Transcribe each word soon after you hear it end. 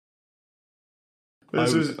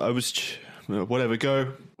I was whatever.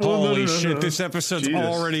 Go. Holy shit! This episode's Jesus.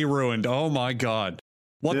 already ruined. Oh my god!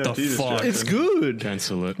 What the Jesus, fuck? Jackson. It's good.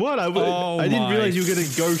 Cancel it. What? I didn't realize you were going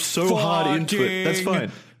to go so hard into it. That's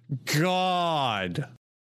fine. God.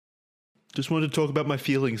 Just wanted to talk about my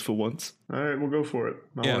feelings for once. All right, we'll go for it.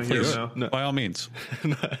 I Yeah, want to hear please. it now. No. By all means.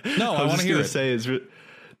 No, I want to hear it. Say is,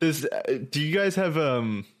 do you guys have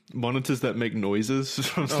monitors that make noises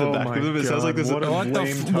from the Oh back my of them? It sounds like God, there's what a What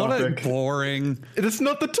lame what a topic. boring. It's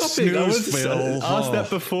not the topic. I wanted to Snoozeville. ask that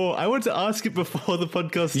before. I wanted to ask it before the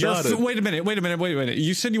podcast started. Wait a minute.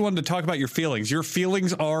 You said you wanted to talk about your feelings. Your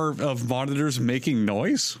feelings are of monitors making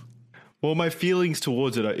noise? Well, my feelings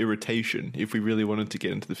towards it are irritation, if we really wanted to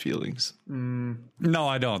get into the feelings. No,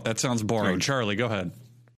 I don't. That sounds boring. Charlie, go ahead.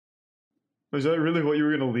 Is that really what you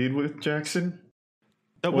were going to lead with, Jackson?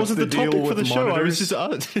 That What's wasn't the the topic deal for the with show. monitors?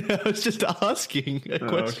 I was just asking a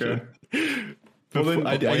question. Okay. Well, then, I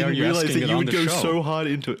why are didn't you realize asking that it you on would the go show? so hard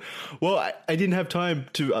into it. Well, I didn't have time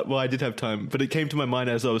to. Well, I did have time, but it came to my mind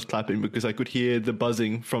as I was clapping because I could hear the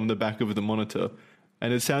buzzing from the back of the monitor,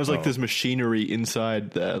 and it sounds like there's machinery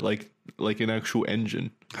inside there, like an actual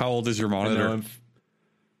engine. How old is your And monitor?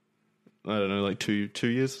 now I don't know, like two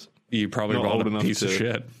years. You probably not old bought a enough piece of to-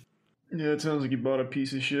 shit. Yeah, it sounds like you bought a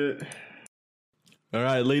piece of shit. All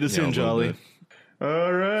right, lead us Yeah, a in, little Charlie. bit.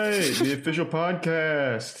 All right, the official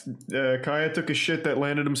podcast. Kaya took a shit that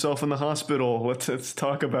landed himself in the hospital. Let's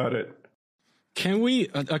talk about it. Can we?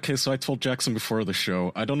 Okay, so I told Jackson before the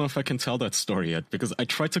show. I don't know if I can tell that story yet because I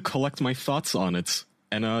tried to collect my thoughts on it,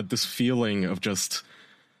 and this feeling of just,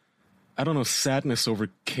 I don't know, sadness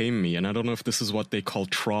overcame me, and I don't know if this is what they call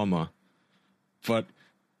trauma. But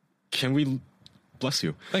can we? Bless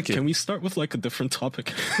you. Thank you. Can we start with like a different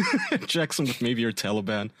topic, Jackson, with maybe your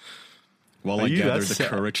Taliban, while Are I you gather that the sad?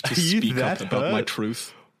 courage to Are you speak up that about my hurt?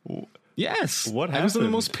 truth? Yes. What I was in the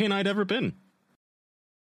happened? most pain I'd ever been.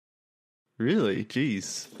 Really?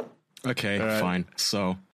 Jeez. Okay, All right. fine.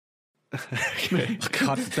 So, Okay.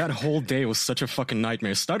 God, that whole day was such a fucking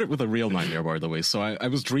nightmare. It started with a real nightmare, by the way. So I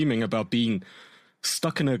was dreaming about being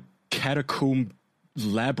stuck in a catacomb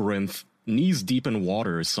labyrinth, knees deep in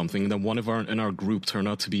water or something. And then one of in our group turned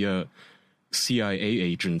out to be a CIA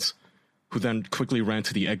agent, who then quickly ran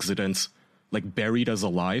to the exit and like buried us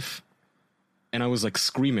alive. And I was like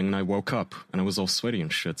screaming, and I woke up, and I was all sweaty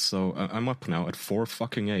and shit. So I'm up now at 4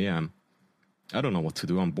 fucking a.m. I don't know what to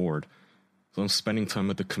do. I'm bored. So I'm spending time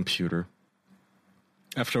at the computer.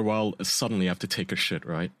 After a while, suddenly I have to take a shit,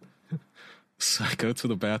 right? So I go to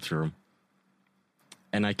the bathroom,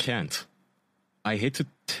 and I can't. I had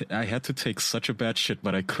to take such a bad shit,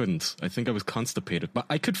 but I couldn't. I think I was constipated, but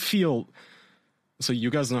I could feel. So you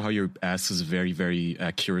guys know how your ass is very, very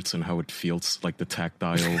accurate and how it feels, like the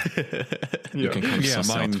tactile. You can kind of Yeah, suss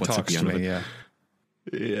out mine what's at talks the to end of me, it.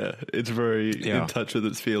 yeah. Yeah, it's very Yeah. in touch with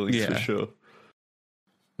its feelings Yeah. for sure.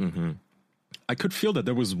 Mm-hmm. I could feel that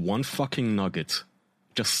there was one fucking nugget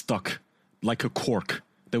just stuck like a cork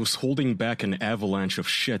that was holding back an avalanche of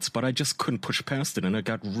shits, but I just couldn't push past it, and it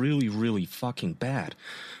got really, really fucking bad.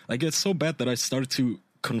 Like, it's so bad that I started to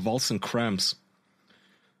convulse in cramps.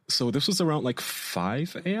 So this was around like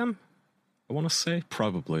 5 a.m., I want to say,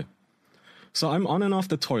 probably. So I'm on and off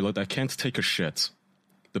the toilet. I can't take a shit.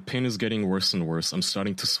 The pain is getting worse and worse. I'm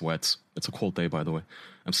starting to sweat. It's a cold day, by the way.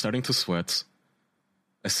 I'm starting to sweat.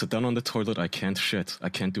 I sit down on the toilet. I can't shit. I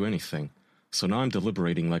can't do anything. So now I'm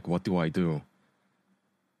deliberating, like, what do I do?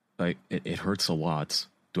 Like, it hurts a lot.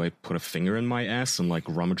 Do I put a finger in my ass and, like,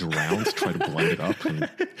 rummage around, try to blend it up and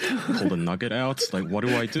pull the nugget out? Like, what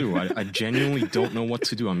do I do? I genuinely don't know what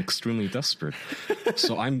to do. I'm extremely desperate.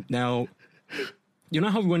 So I'm now... You know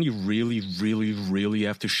how when you really, really, really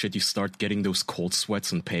have to shit, you start getting those cold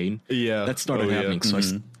sweats and pain? Yeah. That started Oh, yeah. happening. So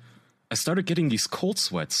I started getting these cold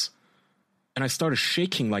sweats, and I started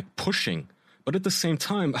shaking, like pushing. But at the same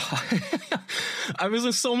time, I was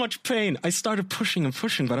in so much pain. I started pushing and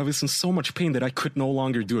pushing, but I was in so much pain that I could no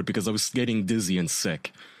longer do it because I was getting dizzy and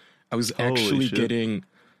sick. I was Holy actually shit. getting,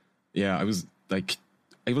 I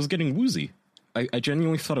was getting woozy. I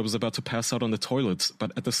genuinely thought I was about to pass out on the toilets,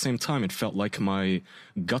 but at the same time, it felt like my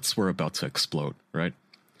guts were about to explode, right?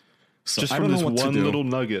 So Just I from don't this know what one to do. little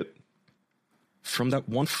nugget. From that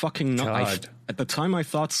one fucking nut. God. At the time, I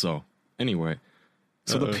thought so. Anyway,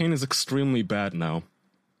 so the pain is extremely bad now.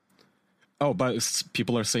 Oh, but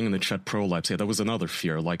people are saying in the chat prolapse. Yeah, that was another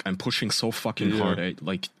fear. Like, I'm pushing so fucking hard.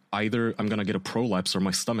 Like, either I'm going to get a prolapse or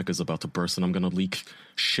my stomach is about to burst and I'm going to leak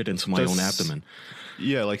shit into my own That's- abdomen.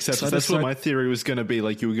 Yeah, like So I that's what decided- my theory was going to be.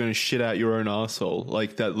 Like, you were going to shit out your own arsehole.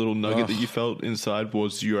 Like, that little nugget that you felt inside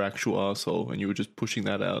was your actual arsehole, and you were just pushing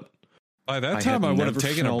that out. By that I time, had I would have never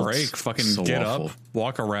taken a felt break, fucking so get awful. up,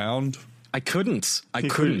 walk around. I couldn't. He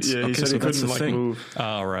said he that's couldn't the like thing. move.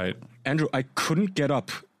 All right. Andrew, I couldn't get up.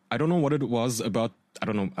 I don't know what it was about. I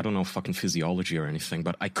don't know fucking physiology or anything,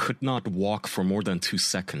 but I could not walk for more than 2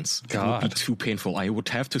 seconds. It would be God. too painful. I would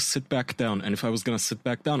have to sit back down, and if I was gonna sit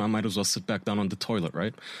back down, I might as well sit back down on the toilet,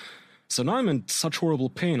 right? So now I'm in such horrible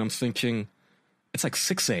pain. I'm thinking, it's like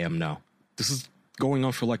 6 a.m. now. This is going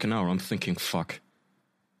on for like an hour. I'm thinking, fuck,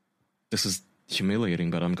 this is humiliating,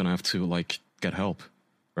 but I'm gonna have to like get help,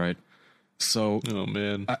 right? So Oh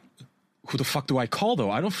man. who the fuck do I call though?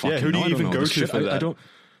 I don't fucking who do know. you I don't even know go this to shit. for I that? don't.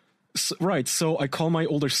 Right, so I call my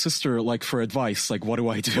older sister like for advice. Like, what do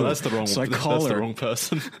I do? Well, that's the wrong. So I call that's her. the wrong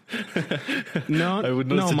person. No, I would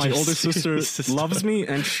not no, my suggest older seeing sister your sister. loves me,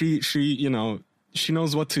 and she she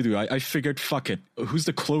knows what to do. I figured, fuck it. Who's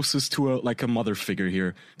the closest to a mother figure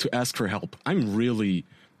here to ask for help? I'm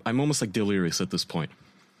almost like delirious at this point.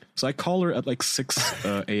 So I call her at like 6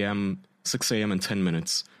 a.m. 6 a.m. in 10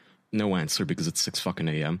 minutes. No answer because it's 6 fucking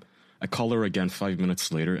a.m. I call her again 5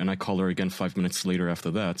 minutes later, and I call her again 5 minutes later after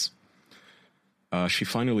that. She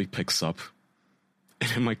finally picks up,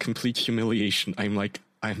 and in my complete humiliation, I'm like,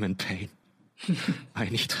 I'm in pain. I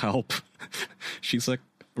need help. She's like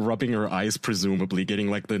rubbing her eyes, presumably getting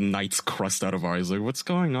like the night's crust out of her eyes. Like, what's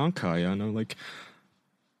going on, Kaya? And I'm like,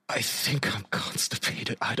 I think I'm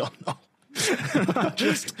constipated. I don't know.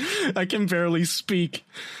 I can barely speak.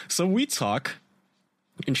 So we talk,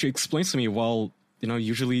 and she explains to me, well,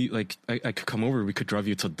 usually like I could come over, we could drive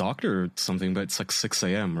you to a doctor or something, but it's like 6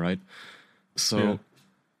 a.m., right? So, Yeah.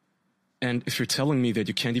 And if you're telling me that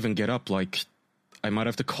you can't even get up, like, I might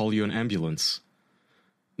have to call you an ambulance.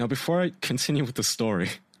 Now, before I continue with the story,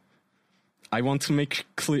 I want to make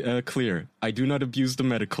clear, I do not abuse the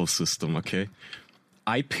medical system, okay?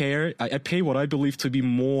 I pay what I believe to be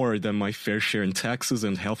more than my fair share in taxes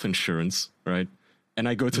and health insurance, right? And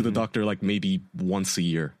I go to the doctor like maybe once a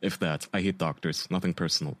year, if that. I hate doctors, nothing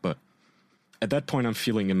personal. But at that point, I'm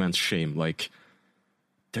feeling immense shame. Like,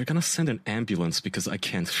 they're gonna send an ambulance because I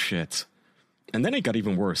can't shit. And then it got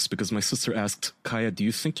even worse because my sister asked, Kaya, do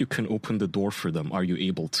you think you can open the door for them? Are you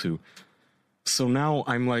able to? So now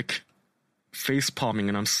I'm like face palming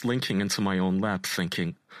and I'm slinking into my own lap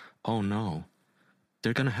thinking, oh no,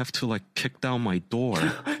 they're gonna have to like kick down my door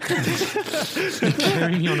and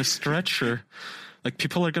carry me on a stretcher. Like,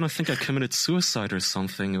 people are gonna think I committed suicide or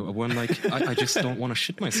something when like I just don't want to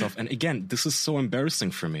shit myself. And again, this is so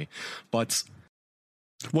embarrassing for me. But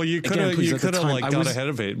Well, you could Again, have please, at the time, like I got was- ahead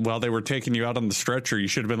of it while they were taking you out on the stretcher. You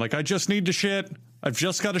should have been like, I just need to shit. I've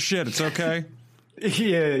just got to shit. It's okay.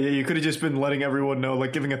 Yeah, you could have just been letting everyone know,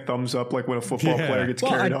 like giving a thumbs up, like when a football Yeah. player gets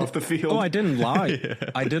Well, carried I off the field. Oh, I didn't lie.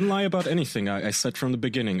 I didn't lie about anything. I said from the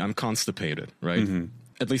beginning, I'm constipated, right?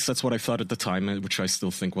 At least that's what I thought at the time, which I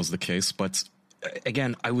still think was the case. But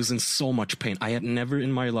again, I was in so much pain. I had never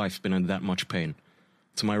in my life been in that much pain.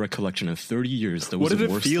 To my recollection, in 30 years, that was What did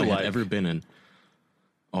the it worst feel I had like? ever been in.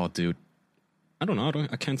 Oh, dude. I don't know.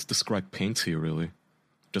 I can't describe pain to you, really.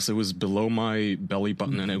 Just it was below my belly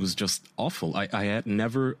button, and it was just awful. I've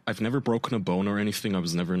never broken a bone or anything. I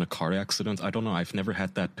was never in a car accident. I don't know. I've never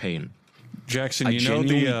had that pain. Jackson, I you know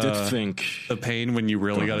genuinely did think the pain when you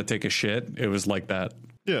really got to take a shit? It was like that.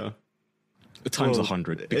 Yeah. times Well,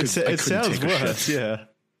 100 It, because I it couldn't sounds take a worse. shit. Yeah.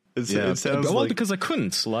 It Yeah, sounds well, like because I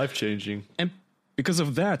couldn't, life changing. and because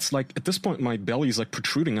of that, like at this point, my belly is like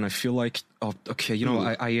protruding, and I feel like, oh, okay,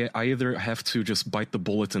 I either have to just bite the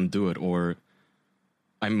bullet and do it, or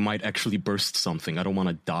I might actually burst something. I don't want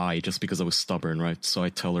to die just because I was stubborn, right? So I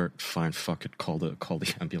tell her, fine, fuck it, call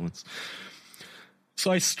the ambulance.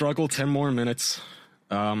 So I struggle 10 more minutes.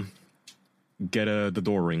 The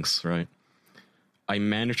door rings, right? I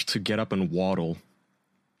managed to get up and waddle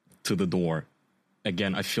to the door.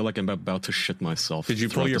 Again, I feel like I'm about to shit myself. Did you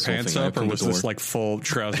pull throughout your this whole pants thing. I up, or opened the was this door. like full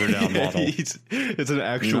trouser down waddle? It's an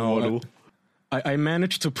actual No, model. I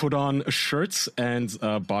managed to put on shirts and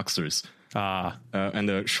boxers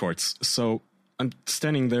and shorts. So I'm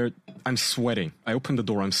standing there. I'm sweating. I open the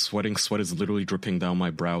door. I'm sweating. Sweat is literally dripping down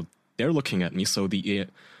my brow. They're looking at me. So it's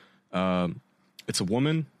a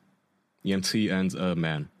woman, EMT, and a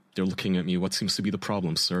man. They're looking at me. What seems to be the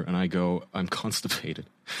problem, sir? And I go, I'm constipated.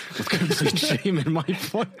 With complete shame in my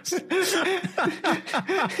voice.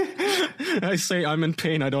 I say, I'm in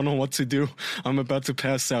pain. I don't know what to do. I'm about to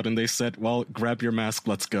pass out. And they said, well, grab your mask.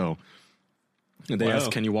 Let's go. And they Wow.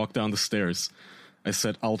 asked, can you walk down the stairs? I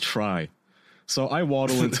said, I'll try. So I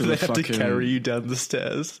waddle into they the have fucking... to carry you down the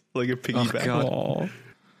stairs like a piggyback. God. Aw.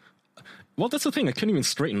 Well, that's the thing. I couldn't even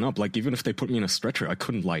straighten up. Like, even if they put me in a stretcher, I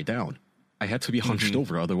couldn't lie down. I had to be hunched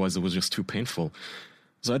over. Otherwise, it was just too painful.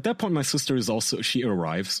 So at that point, my sister she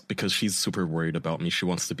arrives because she's super worried about me. She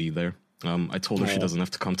wants to be there. I told her she doesn't have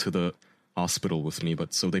to come to the hospital with me.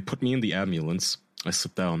 But so they put me in the ambulance. I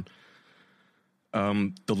sit down.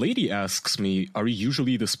 The lady asks me, "Are you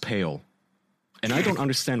usually this pale?" And I don't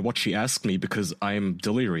understand what she asked me because I'm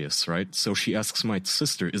delirious, right? So she asks my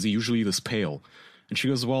sister, "Is he usually this pale?" And she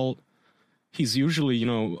goes, "Well, he's usually, you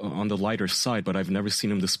know, on the lighter side, but I've never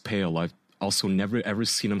seen him this pale. I've also never ever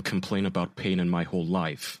seen him complain about pain in my whole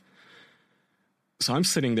life." So I'm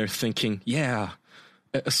sitting there thinking, yeah,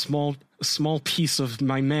 a small piece of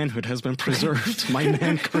my manhood has been preserved. My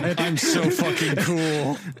man cred. I'm so fucking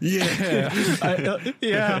cool. Yeah.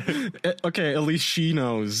 Yeah. Okay, at least she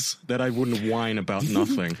knows that I wouldn't whine about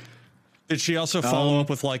nothing. Did she also follow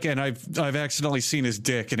up with like, and I've accidentally seen his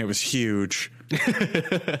dick and it was huge?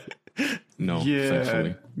 No, Yeah.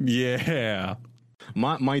 thankfully. Yeah.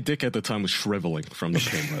 My dick at the time was shriveling from the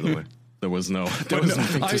pain, by the way. There was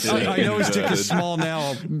nothing to say. I know his dick is small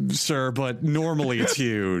now, sir, but normally it's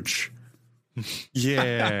huge.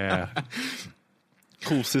 Yeah.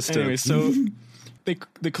 Cool system. Anyway, so they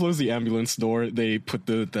close the ambulance door. They put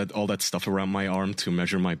all that stuff around my arm to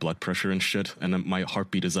measure my blood pressure and shit. And then my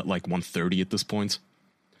heartbeat is at like 130 at this point.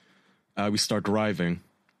 We start driving,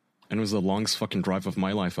 and it was the longest fucking drive of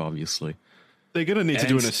my life, obviously. They're going to need to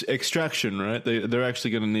do an extraction, right? They're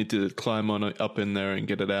actually going to need to climb on up in there and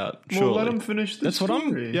get it out. Well, let him finish the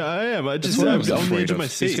story. Yeah, I am. I'm on the edge of my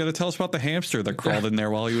He's seat. going to tell us about the hamster that crawled in there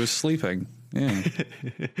while he was sleeping. Yeah.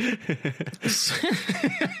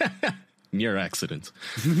 Mere accident.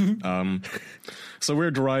 So we're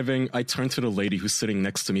driving. I turn to the lady who's sitting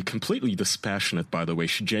next to me, completely dispassionate, by the way.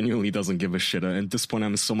 She genuinely doesn't give a shit. And at this point,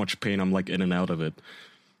 I'm in so much pain, I'm like in and out of it.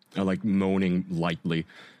 I like moaning lightly.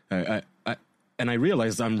 And I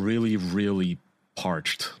realized I'm really, really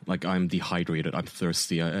parched. Like, I'm dehydrated. I'm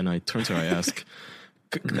thirsty. And I turn to her, I ask,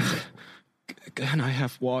 "Can I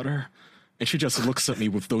have water?" And she just looks at me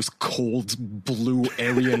with those cold, blue,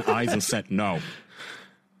 Aryan eyes and said, "No."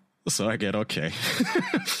 So I get, okay.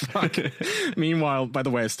 Fuck. Meanwhile, by the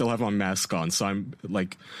way, I still have my mask on, so I'm,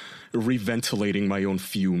 like, reventilating my own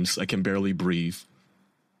fumes. I can barely breathe.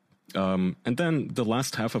 And then the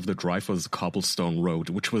last half of the drive was a cobblestone road,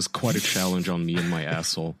 which was quite a challenge on me and my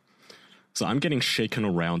asshole. So I'm getting shaken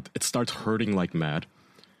around. It starts hurting like mad.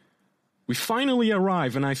 We finally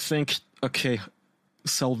arrive, and I think, okay,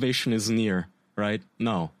 salvation is near, right?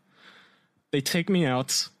 No. They take me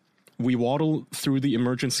out. We waddle through the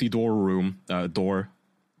emergency door.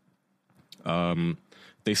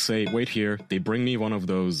 They say, "Wait here." They bring me one of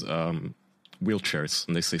those wheelchairs,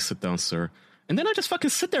 and they say, "Sit down, sir." And then I just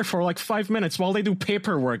fucking sit there for like 5 minutes while they do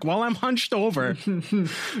paperwork, while I'm hunched over,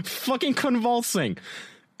 fucking convulsing.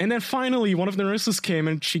 And then finally, one of the nurses came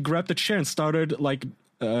and she grabbed the chair and started like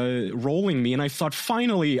rolling me. And I thought,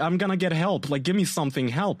 finally, I'm gonna get help. Like, give me something,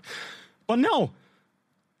 help. But no,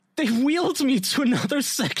 they wheeled me to another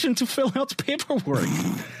section to fill out paperwork.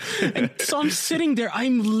 And so I'm sitting there,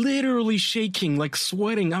 I'm literally shaking, like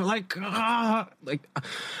sweating. I'm like,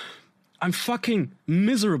 I'm fucking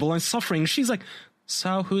miserable. I'm suffering. She's like,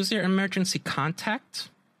 "So who's your emergency contact?"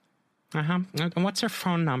 And what's her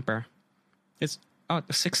phone number? It's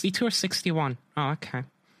 62 or 61. Oh, okay.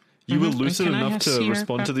 You were lucid enough to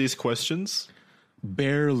respond to these questions?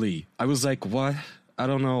 Barely. I was like, what? I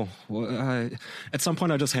don't know. At some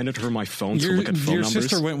point, I just handed her my phone to look at phone numbers. Your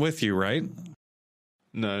sister went with you, right?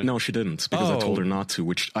 No, she didn't, because I told her not to,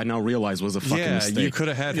 which I now realize was a fucking mistake. Yeah, you could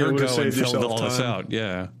have had her go and filled all this out.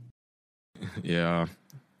 Yeah.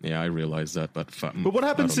 Yeah, I realized that, but what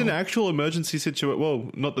happens in actual emergency situation? Well,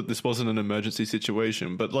 not that this wasn't an emergency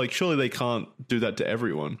situation, but like, surely they can't do that to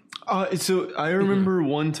everyone. So I remember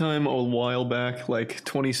one time a while back, like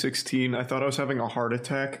 2016, I thought I was having a heart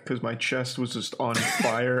attack because my chest was just on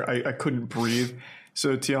fire. I couldn't breathe.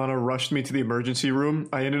 So Tiana rushed me to the emergency room.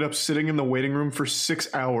 I ended up sitting in the waiting room for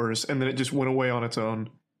 6 hours, and then it just went away on its own.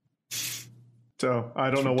 So I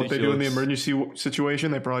don't know what they do in the emergency situation.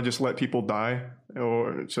 They probably just let people die,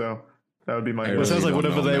 so that would be my. It sounds like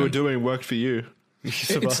whatever they were doing worked for you.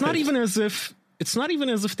 It's not even as if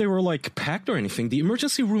they were like packed or anything. The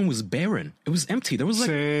emergency room was barren. It was empty. There was like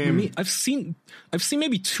I've seen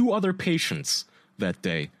maybe 2 other patients that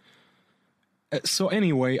day. So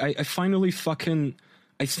anyway, I finally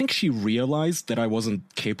I think she realized that I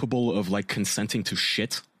wasn't capable of like consenting to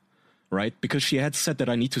shit. Right? Because she had said that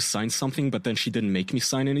I need to sign something, but then she didn't make me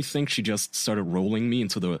sign anything. She just started rolling me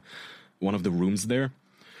into one of the rooms there.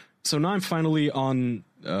 So now I'm finally on,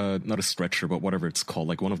 not a stretcher, but whatever it's called,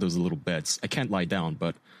 like one of those little beds. I can't lie down,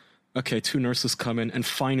 but okay, 2 nurses come in, and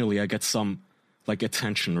finally I get some, like,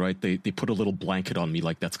 attention, right? They put a little blanket on me,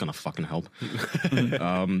 like that's gonna fucking help.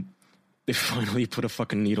 They finally put a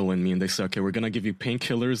fucking needle in me, and they say, okay, we're gonna give you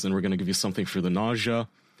painkillers, and we're gonna give you something for the nausea.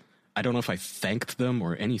 I don't know if I thanked them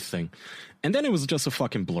or anything. And then it was just a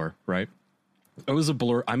fucking blur, right? It was a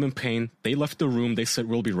blur. I'm in pain. They left the room. They said,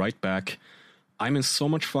 we'll be right back. I'm in so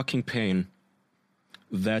much fucking pain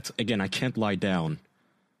that, again, I can't lie down.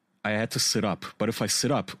 I had to sit up. But if I sit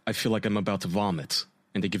up, I feel like I'm about to vomit.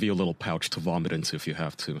 And they give you a little pouch to vomit into if you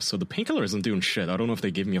have to. So the painkiller isn't doing shit. I don't know if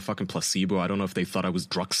they gave me a fucking placebo. I don't know if they thought I was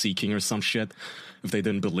drug seeking or some shit. If they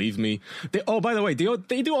didn't believe me. By the way,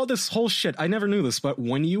 they do all this whole shit. I never knew this, but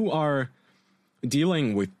when you are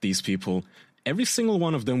dealing with these people, every single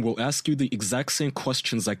one of them will ask you the exact same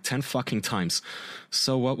questions like 10 fucking times.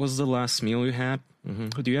 So what was the last meal you had?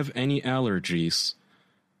 Mm-hmm. Do you have any allergies?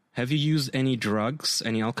 Have you used any drugs?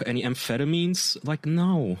 Any amphetamines? Like,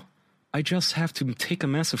 no. I just have to take a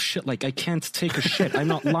massive shit. Like, I can't take a shit. I'm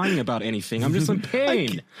not lying about anything. I'm just in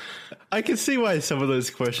pain. I can see why some of those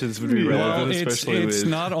questions would be relevant, especially it's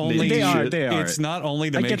with not only they are. It's not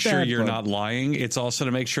only to make sure that, you're but not lying. It's also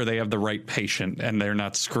to make sure they have the right patient and they're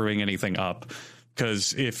not screwing anything up.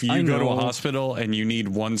 Because if you go to a hospital and you need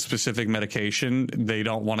one specific medication, they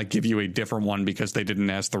don't want to give you a different one because they didn't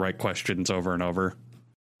ask the right questions over and over.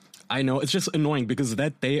 I know, it's just annoying because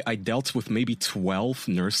that day I dealt with maybe 12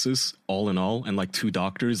 nurses all in all and like 2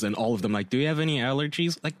 doctors and all of them like, do you have any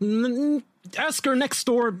allergies? Like, ask her next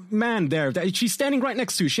door man there. She's standing right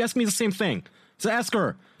next to you. She asked me the same thing. So ask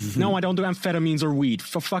her. No, I don't do amphetamines or weed.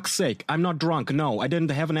 For fuck's sake. I'm not drunk. No, I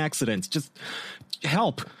didn't have an accident. Just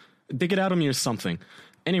help. Dig it out of me or something.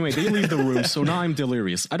 Anyway, they leave the room, so now I'm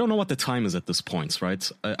delirious. I don't know what the time is at this point, right?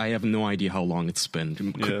 I have no idea how long it's been.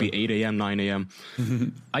 It could be 8 a.m., 9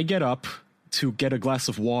 a.m. I get up to get a glass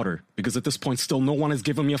of water, because at this point still no one has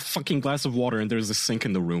given me a fucking glass of water, and there's a sink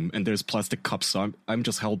in the room, and there's plastic cups, so I'm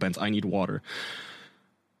just hellbent. I need water.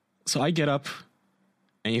 So I get up,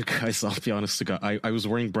 and you guys, I'll be honest to God, I was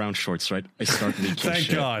wearing brown shorts, right? I start leaking Thank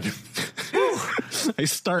shit. God. I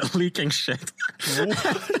start leaking shit.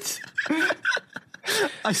 What?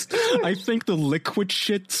 I think the liquid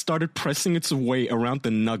shit started pressing its way around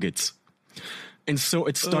the nuggets. And so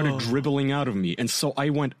it started dribbling out of me. And so I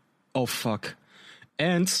went, oh, fuck.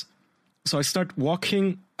 And so I start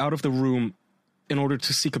walking out of the room in order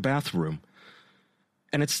to seek a bathroom.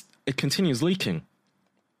 And it continues leaking.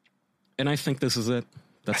 And I think this is it.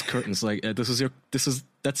 That's curtains. Like, that's your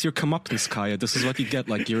comeuppance, Kaya. This is what you get.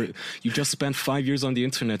 Like, you just spent 5 years on the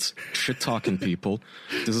internet shit-talking people.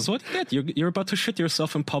 This is what you get. You're about to shit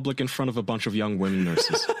yourself in public in front of a bunch of young women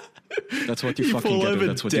nurses. That's what you fucking get.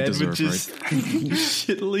 That's what you deserve, right?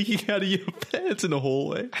 Shit leaking out of your pants in the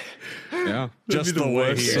hallway. Yeah. Just the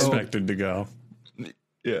way he expected to go.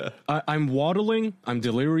 Yeah. I'm waddling, I'm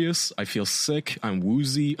delirious, I feel sick, I'm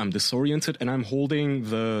woozy, I'm disoriented, and I'm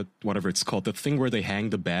holding the, whatever it's called, the thing where they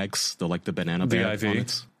hang the bags, the banana bag IV? on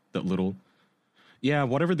it. That little, yeah,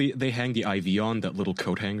 whatever they hang the IV on, that little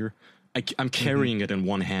coat hanger. I'm carrying it in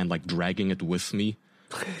one hand, like dragging it with me,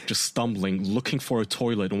 just stumbling, looking for a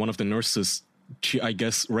toilet, and one of the nurses, she, I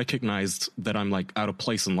guess, recognized that I'm like out of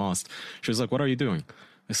place and lost. She was like, what are you doing?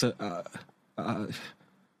 I said,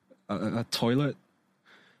 a toilet?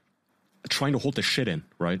 Trying to hold the shit in,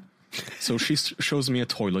 right? So she shows me a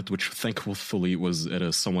toilet, which thankfully was at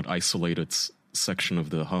a somewhat isolated section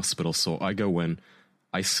of the hospital. So I go in,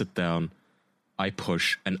 I sit down, I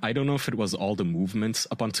push, and I don't know if it was all the movements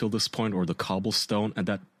up until this point or the cobblestone,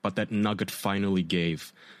 but that nugget finally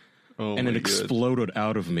gave. And it exploded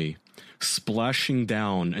out of me, splashing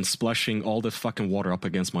down and splashing all the fucking water up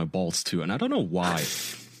against my balls too. And I don't know why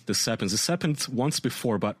this happens. This happened once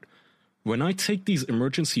before, but when I take these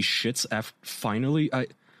emergency shits, finally,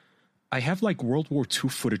 I have like World War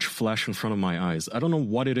II footage flash in front of my eyes. I don't know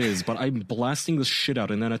what it is, but I'm blasting this shit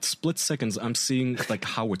out, and then at split seconds, I'm seeing like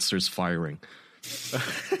howitzers firing.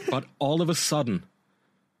 But all of a sudden,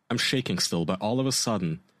 I'm shaking still, but all of a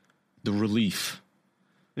sudden, the relief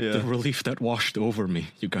that washed over me,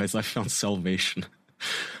 you guys, I found salvation.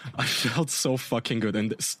 I felt so fucking good,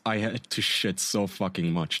 and I had to shit so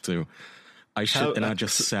fucking much too. I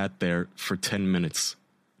just sat there for 10 minutes,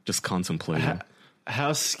 just contemplating.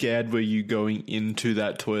 How scared were you going into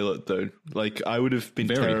that toilet, though? Like, I would have been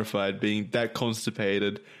terrified being that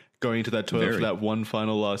constipated, going into that toilet for that one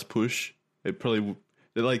final last push. It probably,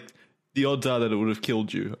 like, the odds are that it would have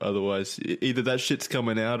killed you otherwise. Either that shit's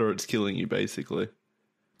coming out or it's killing you, basically.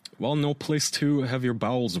 Well, no place to have your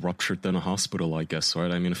bowels ruptured than a hospital, I guess,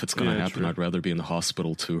 right? I mean, if it's going to happen, true. I'd rather be in the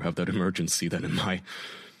hospital to have that emergency than in my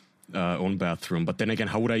own bathroom. But then again,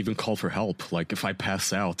 how would I even call for help? Like, if I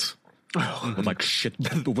pass out with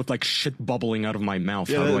shit bubbling out of my mouth,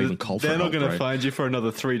 how do I even call for help? They're not going to find you for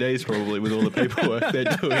another 3 days, probably, with all the paperwork they're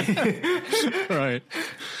doing. Right.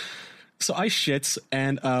 So I shit,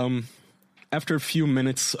 and after a few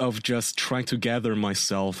minutes of just trying to gather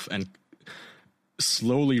myself and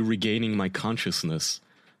slowly regaining my consciousness,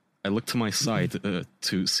 I look to my side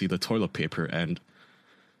to see the toilet paper, and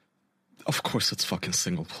of course it's fucking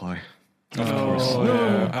single ply. Of course.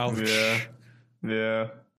 Yeah. Ouch. Yeah.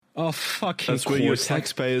 Oh, fucking That's where your course.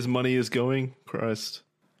 taxpayers' money is going? Christ.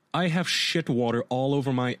 I have shit water all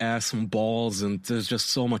over my ass and balls, and there's just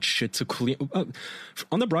so much shit to clean.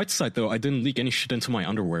 On the bright side, though, I didn't leak any shit into my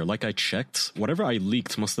underwear. Like, I checked. Whatever I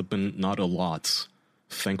leaked must have been not a lot,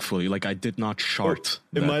 thankfully. Like, I did not shart.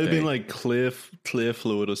 It might have been like clear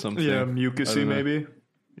fluid or something. Yeah, I mucusy don't know. maybe.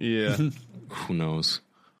 Yeah. Who knows?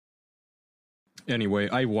 Anyway,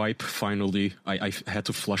 I wipe, finally. I had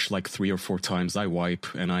to flush like 3 or 4 times. I wipe,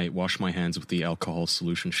 and I wash my hands with the alcohol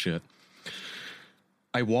solution shit.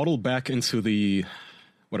 I waddle back into the,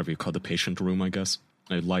 whatever you call the patient room, I guess.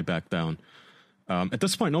 I lie back down. At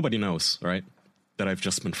this point, nobody knows, right? That I've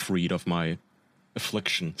just been freed of my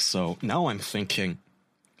affliction. So now I'm thinking,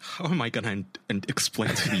 how am I going to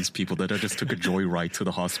explain to these people that I just took a joyride to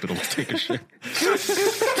the hospital to take a shit?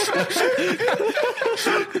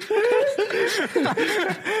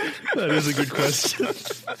 That is a good question.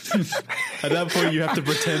 At that point, you have to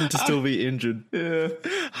pretend to still be injured. Yeah.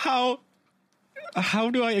 How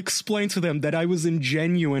do I explain to them that I was in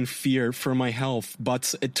genuine fear for my health,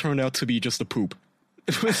 but it turned out to be just a poop?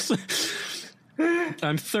 It was.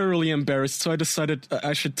 I'm thoroughly embarrassed, so I decided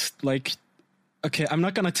I should, like, okay, I'm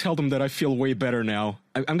not gonna tell them that I feel way better now.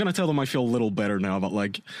 I'm gonna tell them I feel a little better now, but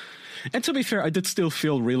like, and to be fair, I did still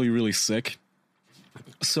feel really, really sick.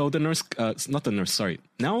 So the nurse, not the nurse, sorry.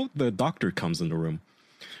 Now the doctor comes in the room.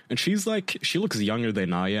 And she's like, she looks younger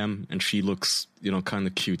than I am, and she looks, kind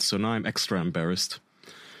of cute. So now I'm extra embarrassed.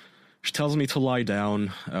 She tells me to lie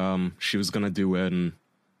down. She was going to do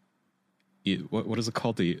what is it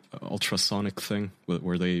called? The ultrasonic thing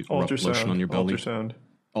where they rub lotion on your belly.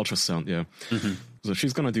 Ultrasound, yeah. Mm-hmm. So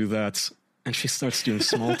she's going to do that. And she starts doing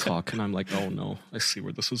small talk. And I'm like, oh no, I see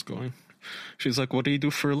where this is going. She's like, what do you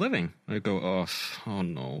do for a living? I go, oh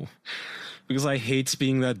no. Because I hate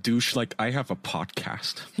being that douche. Like, I have a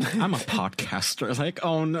podcast. I'm a podcaster. Like,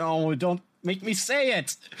 oh no, don't make me say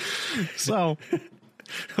it. So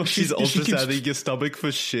She's ultrasounding your stomach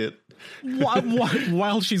for shit.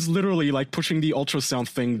 while she's literally like pushing the ultrasound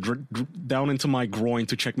thing down into my groin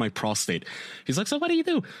to check my prostate. She's like, so what do you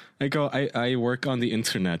do? I go, I work on the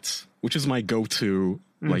internet, which is my go-to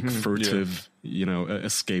like furtive,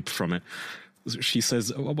 escape from it. She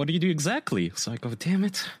says, what do you do exactly? So I go, damn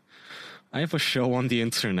it. I have a show on the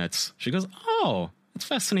internet. She goes, oh, it's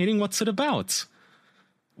fascinating. What's it about?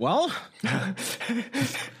 Well,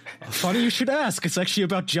 funny you should ask. It's actually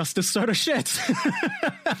about just this sort of shit.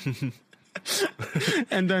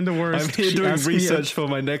 And then the worst. I'm here doing research for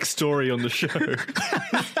my next story on the show.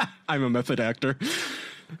 I'm a method actor.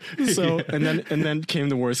 So, yeah. and then came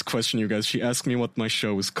the worst question, you guys. She asked me what my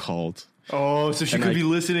show is called. Oh, so she could be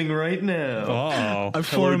listening right now. Oh,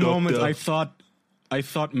 for a moment, I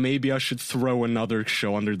thought maybe I should throw another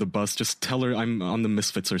show under the bus. Just tell her I'm on the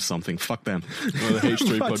Misfits or something. Fuck them. Well, the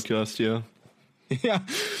H3 podcast, yeah. Yeah.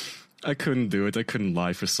 I couldn't do it. I couldn't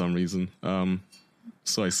lie for some reason.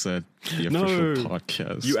 So I said the official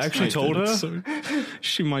podcast. You actually told her? So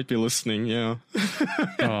she might be listening, yeah.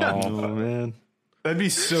 Oh, man. That'd be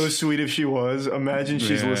so sweet if she was. Imagine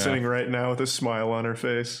she's listening right now with a smile on her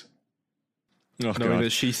face. Oh, knowing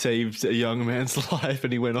that she saved a young man's life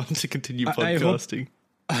and he went on to continue podcasting.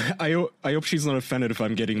 I hope she's not offended if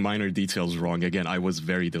I'm getting minor details wrong. Again, I was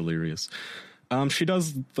very delirious. She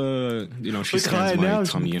does the, she scans my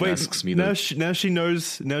tummy and asks me now she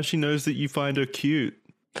knows that you find her cute.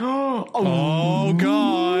 Oh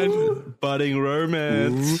God. Budding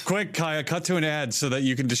romance. Ooh. Quick, Kaya, cut to an ad so that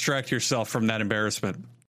you can distract yourself from that embarrassment.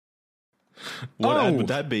 What ad would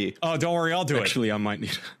that be? Oh, don't worry, I'll do it. Actually, I might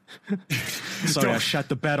need. Sorry, I shot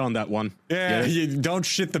the bed on that one. Yeah, you don't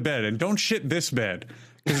shit the bed, and don't shit this bed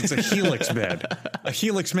because it's a Helix bed, a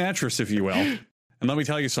Helix mattress, if you will. And let me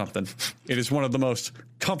tell you something: it is one of the most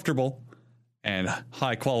comfortable and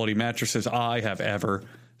high quality mattresses I have ever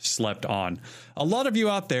slept on. A lot of you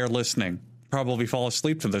out there listening probably fall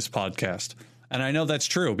asleep to this podcast, and I know that's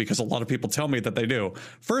true because a lot of people tell me that they do.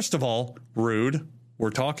 First of all, rude. We're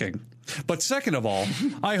talking. But second of all,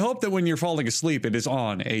 I hope that when you're falling asleep, it is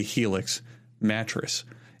on a Helix mattress.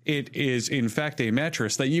 It is, in fact, a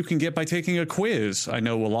mattress that you can get by taking a quiz. I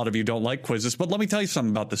know a lot of you don't like quizzes, but let me tell you something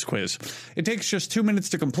about this quiz. It takes just 2 minutes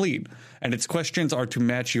to complete, and its questions are to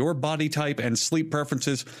match your body type and sleep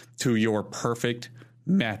preferences to your perfect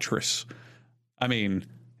mattress. I mean,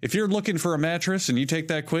 if you're looking for a mattress and you take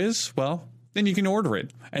that quiz, well, then you can order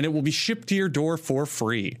it, and it will be shipped to your door for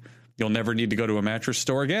free. You'll never need to go to a mattress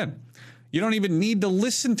store again. You don't even need to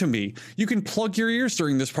listen to me. You can plug your ears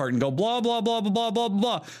during this part and go blah, blah, blah, blah, blah, blah,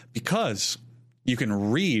 blah, because you can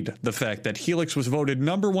read the fact that Helix was voted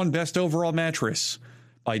 #1 best overall mattress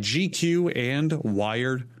by GQ and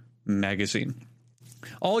Wired magazine.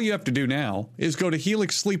 All you have to do now is go to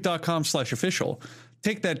helixsleep.com/official,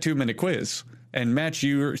 take that 2-minute quiz, and match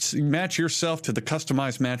yourself to the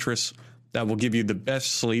customized mattress that will give you the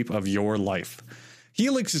best sleep of your life.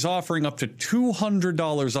 Helix is offering up to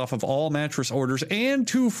 $200 off of all mattress orders and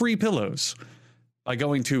 2 free pillows by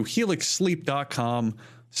going to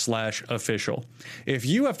helixsleep.com/official. If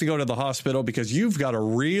you have to go to the hospital because you've got to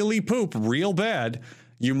really poop real bad,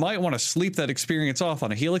 you might want to sleep that experience off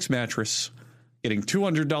on a Helix mattress, getting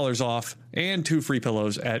 $200 off and 2 free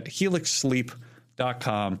pillows at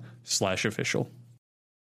helixsleep.com/official.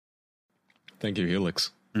 Thank you,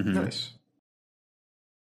 Helix. Mm-hmm. Nice.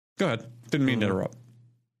 Go ahead. Didn't mean to interrupt,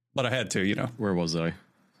 but I had to, Where was I?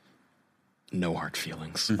 No hard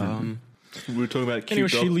feelings. We were talking about cute anyway,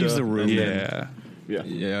 she doctor, leaves the room. Yeah.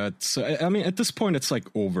 Yeah. I mean, at this point, it's like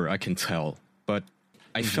over. I can tell, but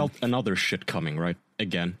I felt another shit coming right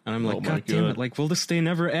again, and I'm like, God damn it! Like, will this day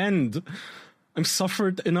never end? I'm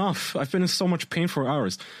suffered enough. I've been in so much pain for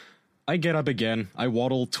hours. I get up again. I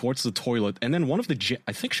waddle towards the toilet, and then one of the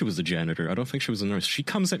I think she was the janitor. I don't think she was a nurse. She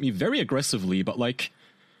comes at me very aggressively, but like,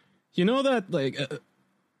 that like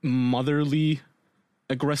motherly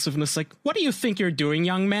aggressiveness. Like, what do you think you're doing,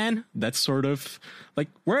 young man? That sort of like,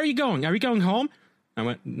 where are you going? Are you going home? I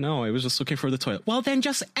went, no, I was just looking for the toilet. Well, then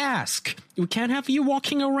just ask. We can't have you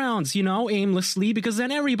walking around, aimlessly, because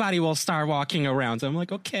then everybody will start walking around. I'm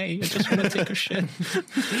like, okay, I just want to take a shit.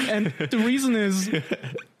 And the reason is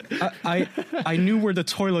I knew where the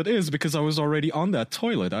toilet is because I was already on that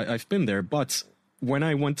toilet. I've been there. But when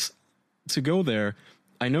I went to go there,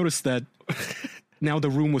 I noticed that now the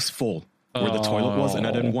room was full where the toilet was, and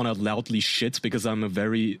I didn't want to loudly shit because I'm a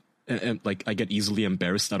very... like, I get easily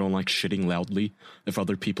embarrassed. I don't like shitting loudly if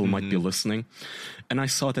other people might be listening. And I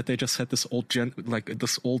saw that they just had this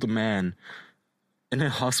this old man in a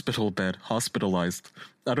hospital bed, hospitalized.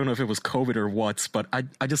 I don't know if it was COVID or what, but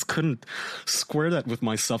I just couldn't square that with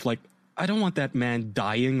myself. Like, I don't want that man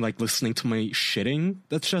dying, like, listening to my shitting.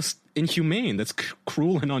 That's just inhumane. That's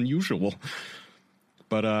cruel and unusual.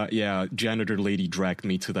 But, yeah, janitor lady dragged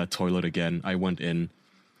me to that toilet again. I went in,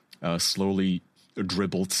 slowly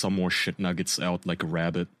dribbled some more shit nuggets out like a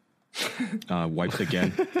rabbit, wiped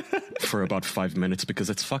again for about 5 minutes because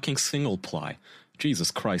it's fucking single ply.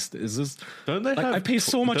 Jesus Christ, is this? Don't they I pay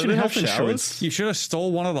so much in health insurance. You should have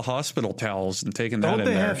stole one of the hospital towels and taken that in there.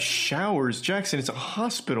 Don't they have showers, Jackson? It's a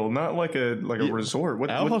hospital, not like a resort.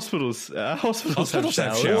 Our hospitals have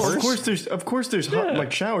showers. Well, of course there's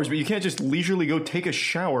like showers, but you can't just leisurely go take a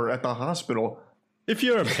shower at the hospital. If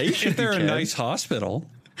you're a patient, if they're a nice hospital.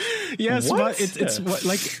 Yes, what? but it's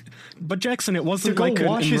like, but Jackson, it wasn't like an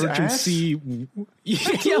emergency.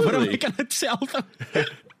 Yeah, what am I gonna tell them?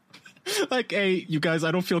 Like, hey, you guys, I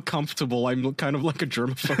don't feel comfortable. I'm kind of like a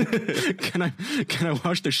germaphobe. Can I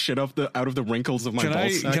wash the shit out of the wrinkles of my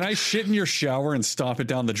ballsack? Can I shit in your shower and stomp it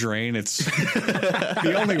down the drain? It's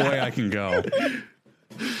the only way I can go.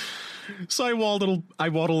 So I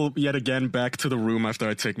waddle yet again back to the room after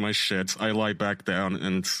I take my shit. I lie back down,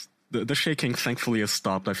 and the shaking thankfully has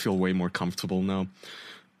stopped. I feel way more comfortable now.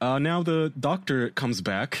 Now the doctor comes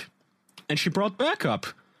back, and she brought back up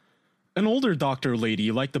an older doctor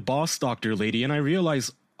lady, like the boss doctor lady, and I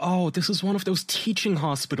realize, oh, this is one of those teaching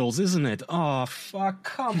hospitals, isn't it? Oh, fuck,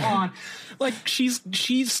 come on. Like, she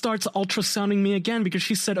starts ultrasounding me again because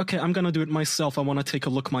she said, okay, I'm gonna do it myself. I want to take a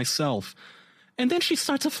look myself. And then she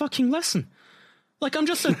starts a fucking lesson. Like, I'm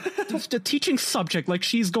just a teaching subject. Like,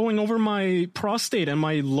 she's going over my prostate and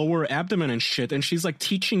my lower abdomen and shit. And she's like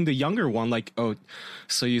teaching the younger one, like, oh,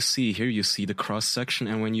 so you see the cross section.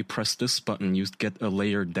 And when you press this button, you get a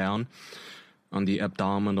layer down on the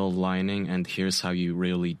abdominal lining. And here's how you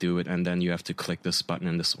really do it. And then you have to click this button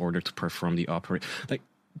in this order to perform the operation. Like,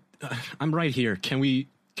 I'm right here. Can we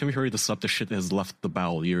hurry this up? The shit has left the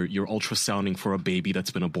bowel. You're ultrasounding for a baby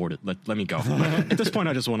that's been aborted. Let me go. At this point,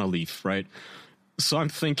 I just want to leave, right? So I'm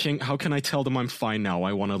thinking, how can I tell them I'm fine now?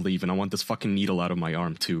 I want to leave, and I want this fucking needle out of my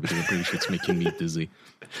arm, too, because I'm pretty sure it's making me dizzy.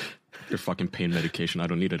 Your fucking pain medication. I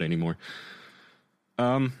don't need it anymore.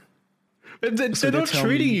 They're not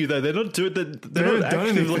treating you, though. They're not doing that. They're not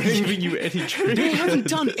actively giving you any treatment. They haven't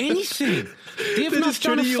done anything. They have not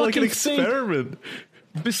done a fucking like an experiment.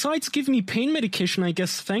 Thing. Besides giving me pain medication, I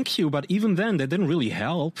guess, thank you. But even then, that didn't really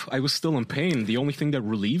help. I was still in pain. The only thing that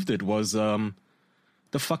relieved it was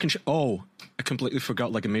The fucking oh, I completely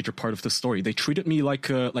forgot like a major part of the story. They treated me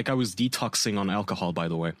like I was detoxing on alcohol, by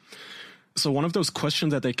the way. So one of those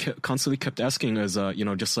questions that they constantly kept asking is,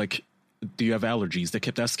 just like, do you have allergies? They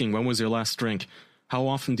kept asking, when was your last drink? How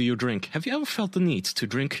often do you drink? Have you ever felt the need to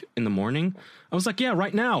drink in the morning? I was like, yeah,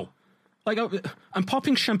 right now. Like, I'm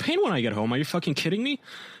popping champagne when I get home. Are you fucking kidding me?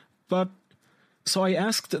 But so I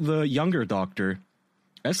asked the younger doctor,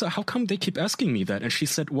 I said, how come they keep asking me that? And she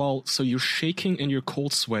said, well, so you're shaking and you're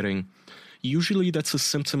cold sweating. Usually that's a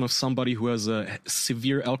symptom of somebody who has a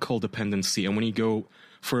severe alcohol dependency. And when you go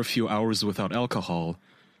for a few hours without alcohol,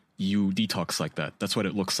 you detox like that. That's what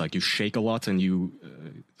it looks like. You shake a lot and you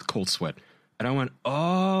cold sweat. And I went,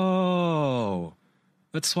 oh,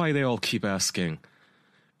 that's why they all keep asking.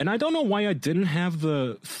 And I don't know why I didn't have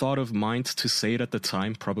the thought of mind to say it at the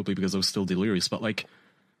time, probably because I was still delirious. But like,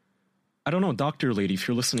 I don't know, doctor lady, if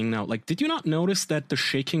you're listening now, like, did you not notice that the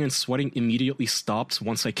shaking and sweating immediately stopped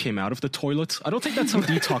once I came out of the toilet? I don't think that's how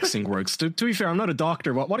detoxing works. To be fair, I'm not a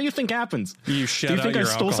doctor. What do you think happens? You shut out your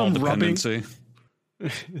alcohol dependency.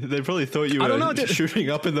 They probably thought you were shooting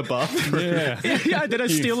up in the bathroom. Yeah, did I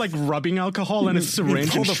steal like rubbing alcohol and a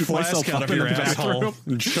syringe and shoot myself up in the bathroom?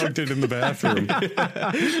 And chugged it in the bathroom.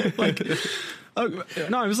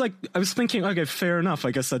 No, I was thinking, okay, fair enough. I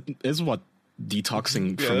guess that is what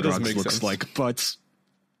detoxing from drugs looks like. But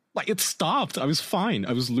like, it stopped. I was fine.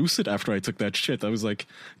 I was lucid after I took that shit. I was like,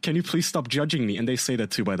 can you please stop judging me? And they say that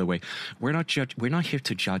too, by the way. We're not here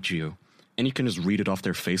to judge you. And you can just read it off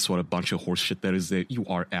their face what a bunch of horseshit that is. You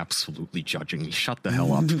are absolutely judging me. Shut the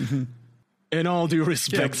hell up. In all due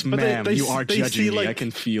respect, ma'am, you are judging me. I can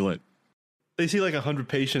feel it. They see like 100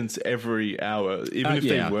 patients every hour. Even if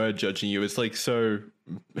they were judging you, it's like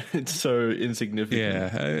it's so insignificant.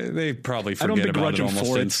 Yeah, they probably forget about it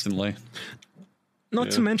almost instantly.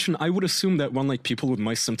 Not to mention, I would assume that when like people with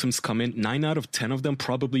my symptoms come in, 9 out of 10 of them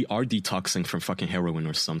probably are detoxing from fucking heroin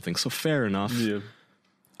or something. So fair enough. Yeah.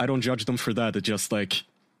 I don't judge them for that. It's just like,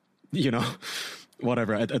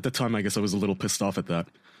 whatever. At the time, I guess I was a little pissed off at that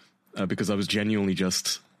because I was genuinely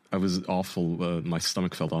I was awful. My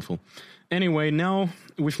stomach felt awful. Anyway, now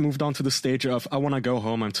we've moved on to the stage of I want to go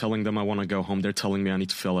home. I'm telling them I want to go home. They're telling me I need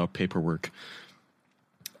to fill out paperwork.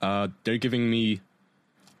 They're giving me...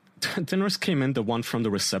 The nurse came in, the one from the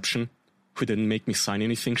reception, who didn't make me sign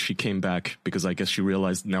anything. She came back because I guess she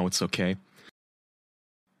realized now it's okay.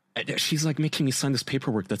 She's like making me sign this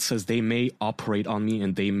paperwork that says they may operate on me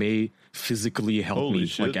and they may physically help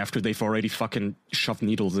me, like after they've already fucking shoved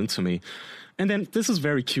needles into me. And then this is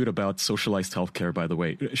very cute about socialized healthcare, by the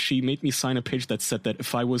way. She made me sign a page that said that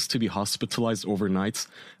if I was to be hospitalized overnight,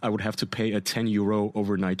 I would have to pay a €10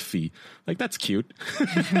 overnight fee. Like, that's cute.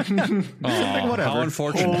 Like, whatever. How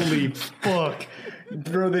unfortunate. Holy fuck.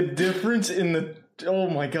 Bro, the difference in the... Oh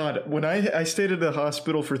my god! When I stayed at the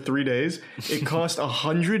hospital for 3 days, it cost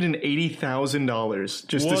 $180,000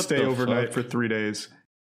 just to stay overnight for 3 days.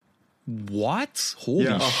 What? Holy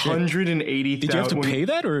shit! $180,000. Did you have to pay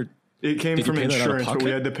that, or it came from insurance? But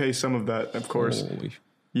we had to pay some of that, of course.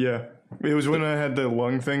 Yeah, it was when I had the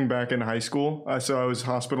lung thing back in high school. So I was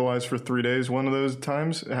hospitalized for 3 days. One of those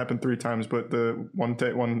times, it happened 3 times, but the one of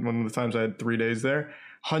the times I had 3 days there,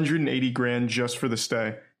 $180,000 just for the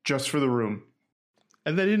stay, just for the room.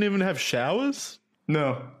 And they didn't even have showers?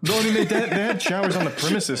 No. I mean, they had showers on the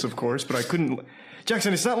premises, of course, but I couldn't...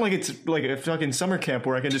 Jackson, it's not like it's like a fucking summer camp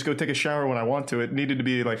where I can just go take a shower when I want to. It needed to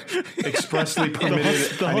be like expressly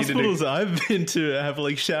permitted. The hospitals I've been to have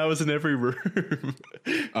like showers in every room.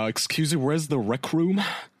 Excuse me, where's the rec room?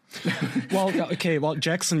 Well,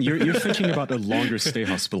 Jackson, you're thinking about a longer stay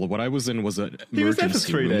hospital. What I was in was an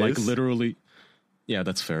emergency room, like literally... Yeah,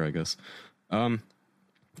 that's fair, I guess.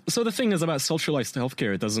 So the thing is about socialized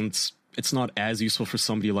healthcare, it's not as useful for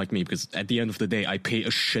somebody like me because at the end of the day, I pay a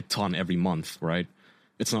shit ton every month, right?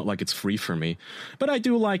 It's not like it's free for me. But I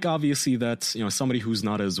do like, obviously, that, somebody who's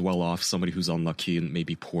not as well off, somebody who's unlucky and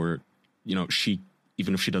maybe poor, she,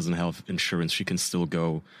 even if she doesn't have insurance, she can still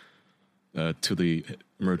go to the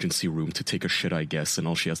emergency room to take a shit, I guess, and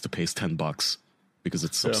all she has to pay is $10 because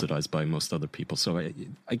it's subsidized by most other people. So I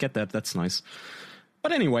get that. That's nice.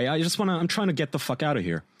 But anyway, I'm trying to get the fuck out of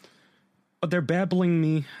here. But they're babbling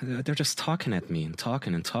me. They're just talking at me and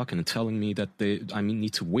talking and telling me that I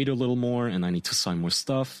need to wait a little more and I need to sign more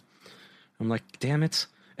stuff. I'm like, damn it.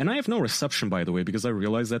 And I have no reception, by the way, because I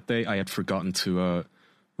realized that day I had forgotten to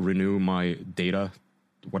renew my data,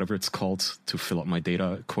 whatever it's called, to fill up my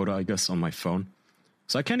data quota, I guess, on my phone.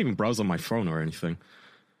 So I can't even browse on my phone or anything.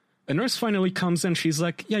 A nurse finally comes in. She's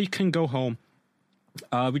like, yeah, you can go home.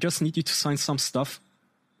 We just need you to sign some stuff.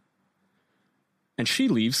 And she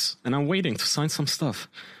leaves, and I'm waiting to sign some stuff.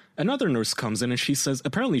 Another nurse comes in and she says,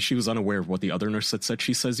 apparently she was unaware of what the other nurse had said.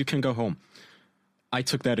 She says, you can go home. I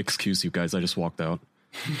took that excuse, you guys. I just walked out.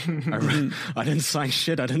 I didn't sign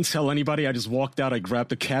shit. I didn't tell anybody. I just walked out. I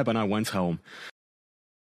grabbed a cab and I went home.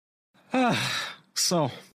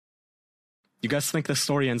 So, you guys think the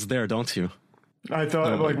story ends there, don't you? I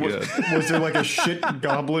thought, was there like a shit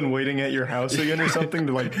goblin waiting at your house again or something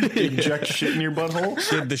to like inject shit in your butthole?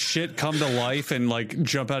 Did the shit come to life and like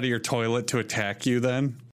jump out of your toilet to attack you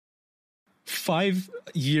then? 5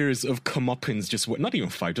 years of comeuppance, just not even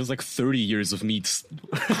 5, just like 30 years of me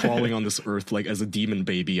crawling on this earth like as a demon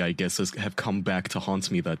baby, I guess, have come back to haunt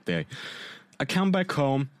me that day. I come back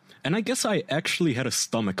home, and I guess I actually had a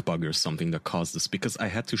stomach bug or something that caused this, because I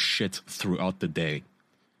had to shit throughout the day.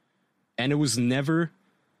 And it was never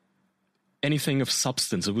anything of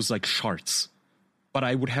substance. It was like sharts. But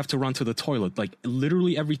I would have to run to the toilet like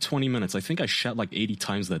literally every 20 minutes. I think I shat like 80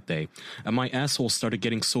 times that day. And my asshole started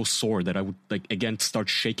getting so sore that I would like again start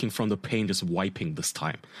shaking from the pain, just wiping this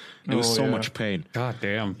time. It was so much pain. God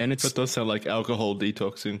damn. And That does sound like alcohol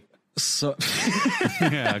detoxing. so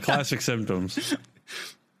Yeah, classic symptoms.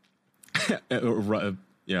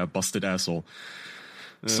 yeah, busted asshole.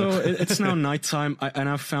 So it's now nighttime, and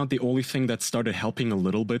I found the only thing that started helping a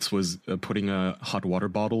little bit was putting a hot water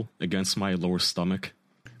bottle against my lower stomach.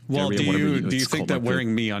 Well, area, do you think that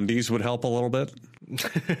wearing MeUndies would help a little bit?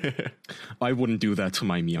 I wouldn't do that to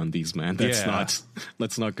my MeUndies, man. That's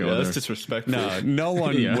let's not go there. That's disrespectful. No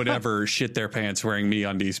one would ever shit their pants wearing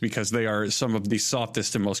MeUndies because they are some of the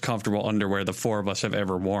softest and most comfortable underwear the four of us have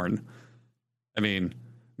ever worn. I mean,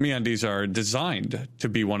 MeUndies are designed to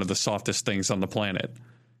be one of the softest things on the planet.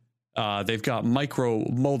 They've got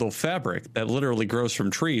micro-modal fabric that literally grows from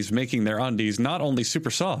trees, making their undies not only super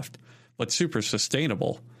soft, but super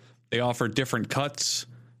sustainable. They offer different cuts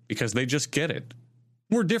because they just get it.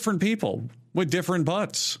 We're different people with different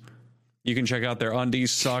butts. You can check out their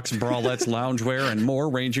undies, socks, bralettes, loungewear, and more,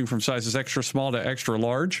 ranging from sizes extra small to extra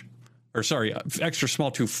large. Extra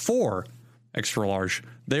small to 4 extra large.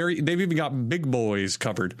 They've even got big boys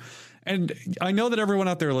covered. And I know that everyone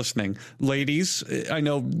out there listening, ladies, I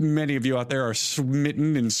know many of you out there are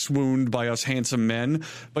smitten and swooned by us handsome men,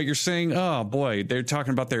 but you're saying, oh boy, they're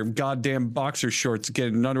talking about their goddamn boxer shorts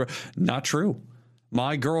getting underwear. Not true.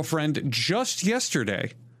 My girlfriend just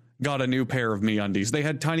yesterday got a new pair of MeUndies. They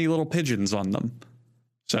had tiny little pigeons on them.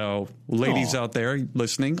 So ladies out there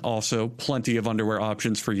listening, also plenty of underwear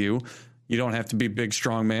options for you. You don't have to be a big,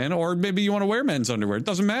 strong man, or maybe you want to wear men's underwear. It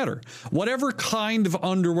doesn't matter. Whatever kind of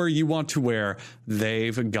underwear you want to wear,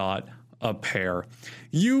 they've got a pair.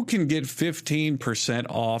 You can get 15%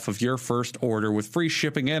 off of your first order with free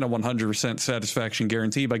shipping and a 100% satisfaction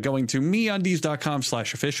guarantee by going to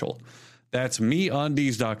MeUndies.com/official. That's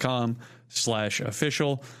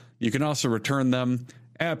MeUndies.com/official. You can also return them.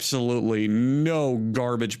 Absolutely no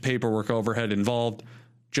garbage paperwork overhead involved.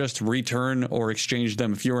 Just return or exchange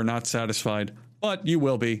them if you are not satisfied, but you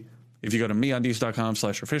will be if you go to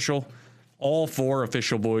MeUndies.com/official. All 4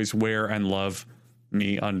 official boys wear and love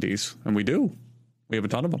MeUndies, and we do. We have a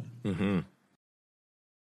ton of them. Mm-hmm.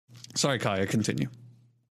 Sorry, Kaya, continue.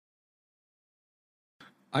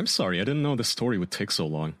 I'm sorry, I didn't know the story would take so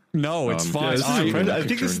long. No, it's fine. I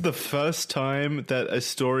think this is the first time that a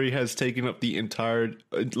story has taken up the entire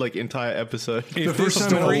episode. The first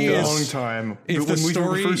time in a long time. When we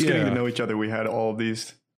were first getting to know each other, we had all of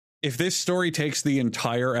these. If this story takes the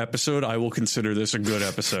entire episode, I will consider this a good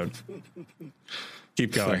episode.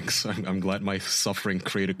 Keep going. Thanks. I'm glad my suffering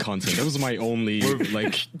created content. That was my only,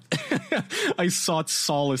 I sought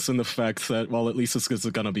solace in the fact that, well, at least it's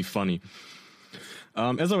going to be funny.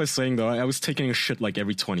 As I was saying, though, I was taking a shit like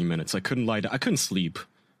every 20 minutes. I couldn't lie down. I couldn't sleep,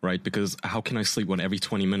 right? Because how can I sleep when every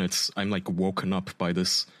 20 minutes I'm like woken up by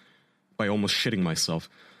almost shitting myself?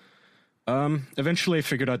 Eventually I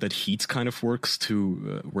figured out that heat kind of worked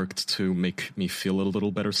to make me feel a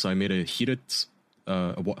little better. So I made a heated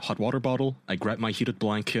hot water bottle. I grabbed my heated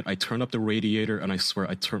blanket. I turned up the radiator, and I swear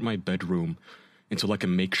I turned my bedroom into like a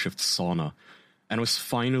makeshift sauna. And I was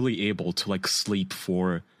finally able to like sleep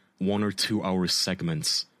for 1 or 2 hour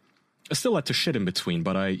segments. I still had to shit in between,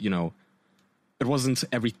 but it wasn't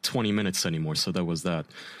every 20 minutes anymore, so that was that.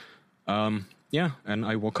 Yeah, and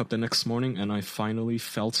I woke up the next morning and I finally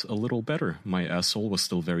felt a little better. My asshole was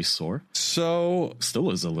still very sore. So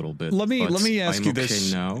still is a little bit. Let me ask you okay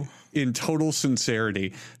this now. In total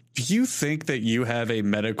sincerity. Do you think that you have a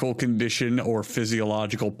medical condition or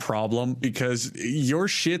physiological problem? Because your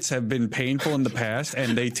shits have been painful in the past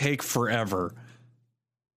and they take forever.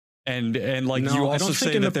 And like No, you I also don't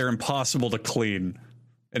think say in that the- they're impossible to clean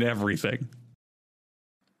and everything.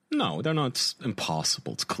 No, they're not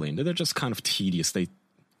impossible to clean. They're just kind of tedious. They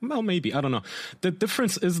Well, maybe. I don't know. The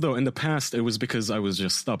difference is, though, in the past, it was because I was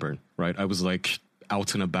just stubborn, right? I was like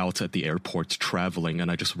out and about at the airport traveling, and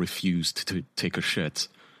I just refused to take a shit.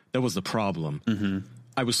 That was the problem. Mm-hmm.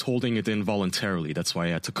 I was holding it in voluntarily. That's why I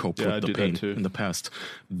had to cope with the pain in the past.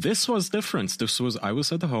 This was different. I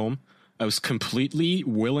was at the home. I was completely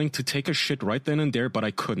willing to take a shit right then and there, but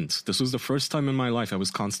I couldn't. This was the first time in my life I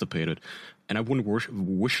was constipated, and I wouldn't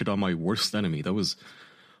wish it on my worst enemy. That was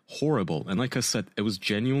horrible. And like I said, it was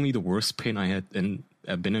genuinely the worst pain I've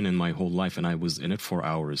been in my whole life, and I was in it for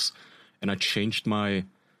hours. And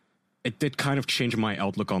it did kind of change my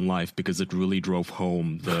outlook on life, because it really drove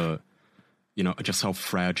home just how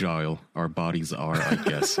fragile our bodies are, I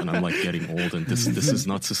guess. And I'm like getting old, and this is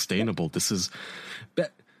not sustainable.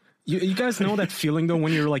 You guys know that feeling, though,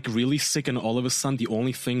 when you're like really sick and all of a sudden the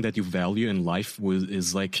only thing that you value in life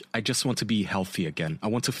is like, I just want to be healthy again. I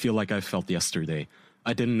want to feel like I felt yesterday.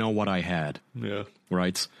 I didn't know what I had. Yeah.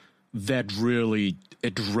 Right?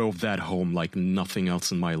 It drove that home like nothing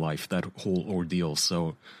else in my life, that whole ordeal.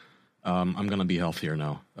 So I'm going to be healthier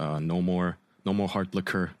now. No more hard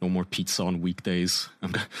liquor, no more pizza on weekdays.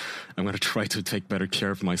 I'm going to try to take better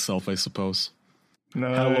care of myself, I suppose.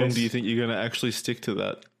 Nice. How long do you think you're going to actually stick to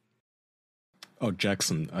that? Oh,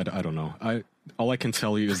 Jackson, I don't know. All I can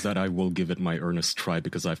tell you is that I will give it my earnest try,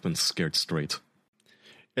 because I've been scared straight.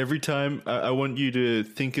 Every time, I want you to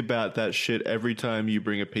think about that shit every time you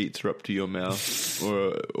bring a pizza up to your mouth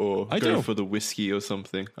or go for the whiskey or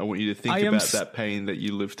something. I want you to think about that pain that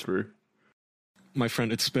you lived through. My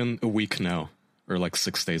friend, it's been a week now, or like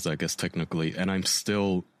 6 days, I guess, technically, and I'm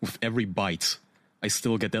still, with every bite, I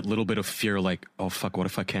still get that little bit of fear, like, oh fuck, what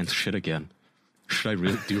if I can't shit again?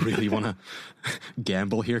 Do you really want to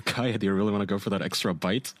gamble here, Kai? Do you really want to go for that extra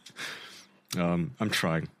bite? I'm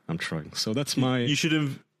trying. So that's my. You should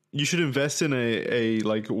invest in a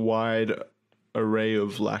like wide array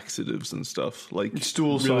of laxatives and stuff, like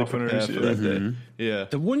stool softeners. Yeah.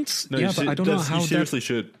 The ones. No, yeah, but I don't know how. You seriously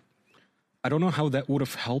should. I don't know how that would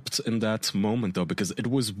have helped in that moment, though, because it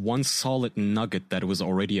was one solid nugget that was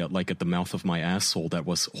already at the mouth of my asshole that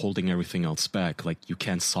was holding everything else back. Like, you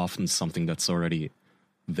can't soften something that's already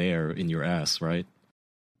there in your ass, right?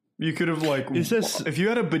 You could have, if you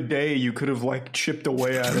had a bidet, you could have, chipped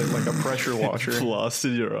away at it like a pressure washer.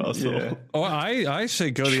 Blasted your asshole. Yeah. Oh, I say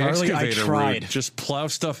go the excavator route. Just plow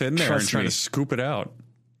stuff in there and try to scoop it out.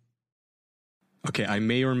 Okay, I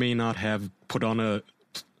may or may not have put on a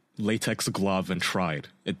latex glove and tried.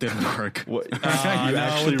 It didn't work. You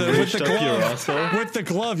actually reached up your asshole? With the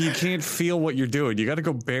glove, you can't feel what you're doing. You got to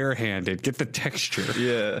go barehanded. Get the texture.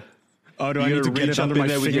 Yeah. Oh, do I need to get it under my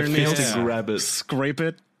fingernails to grab it? Scrape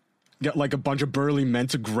it? Get like a bunch of burly men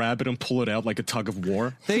to grab it and pull it out like a tug of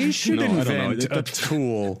war? They should invent a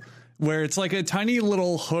tool where it's like a tiny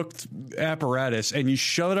little hooked apparatus and you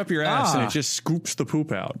shove it up your ass and it just scoops the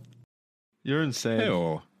poop out. You're insane.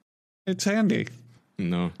 Ew. It's handy.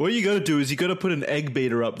 No. What you got to do is you got to put an egg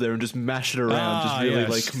beater up there and just mash it around. Just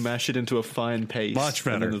really mash it into a fine paste. Much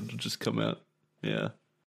better. And then it'll just come out. Yeah.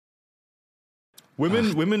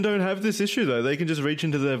 Women don't have this issue though. They can just reach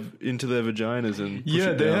into their vaginas and push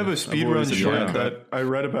it they down. have a speedrun shot that I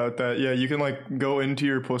read about that. Yeah, you can go into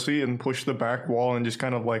your pussy and push the back wall and just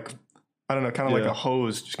kind of like a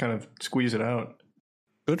hose, just kind of squeeze it out.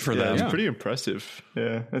 Good for them. It's pretty impressive.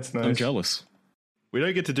 Yeah, that's nice. I'm jealous. We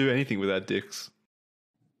don't get to do anything with our dicks.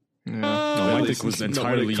 Yeah. No, my dick was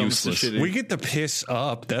entirely useless. We get to piss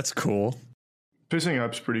up. That's cool. Pissing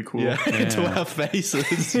up's pretty cool. Yeah, into our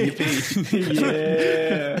faces.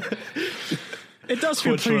 Yeah. It does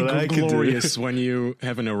feel pretty glorious when you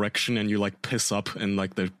have an erection and you piss up in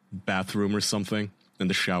the bathroom or something in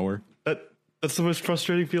the shower. That's the most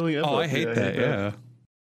frustrating feeling ever. Oh, I hate that.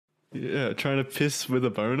 Yeah, trying to piss with a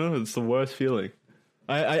boner, it's the worst feeling.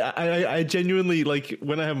 I genuinely,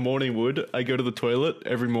 when I have morning wood, I go to the toilet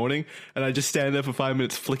every morning and I just stand there for 5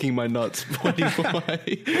 minutes flicking my nuts, waiting for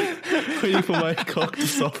my cock to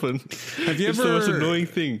soften. It's the most annoying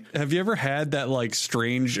thing. Have you ever had that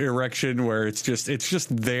strange erection where it's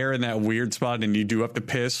just there in that weird spot and you do have to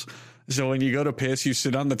piss? So when you go to piss, you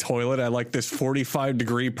sit on the toilet at this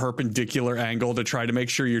 45-degree perpendicular angle to try to make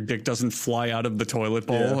sure your dick doesn't fly out of the toilet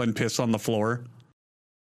bowl and piss on the floor.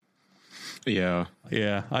 Yeah.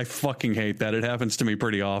 I fucking hate that. It happens to me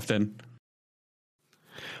pretty often.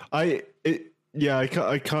 I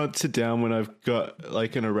can't sit down when I've got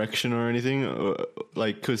an erection or anything,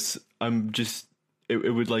 because I'm just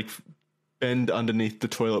it would bend underneath the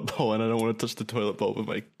toilet bowl, and I don't want to touch the toilet bowl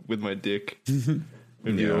with my dick. It'd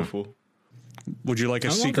be awful. Would you like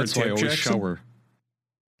a secret tip, Jackson? Shower.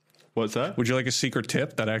 What's that? Would you like a secret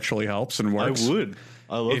tip that actually helps and works? I would.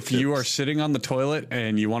 I love If you are sitting on the toilet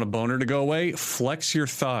and you want a boner to go away, flex your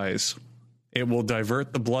thighs. It will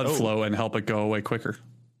divert the blood flow and help it go away quicker.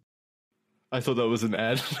 I thought that was an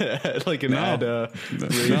ad, like an ad. No,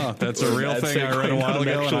 that's a real thing I read a while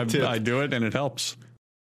ago, and I do it, and it helps.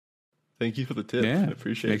 Thank you for the tip. Yeah, I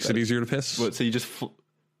appreciate it. Makes it easier to piss. What, so you just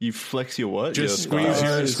you flex your what? Just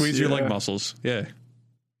your squeeze your leg muscles. Yeah.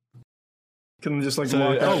 Can just like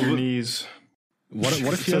lock out your knees. What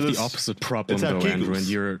if you have the opposite problem though, Andrew, and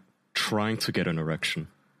you're trying to get an erection?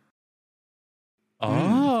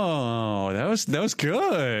 Oh, that was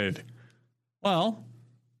good. Well,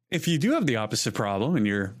 if you do have the opposite problem and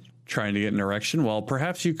you're trying to get an erection, well,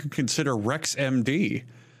 perhaps you could consider Rex MD.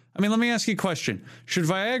 I mean, let me ask you a question. Should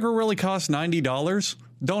Viagra really cost $90?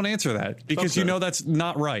 Don't answer that, because you know that's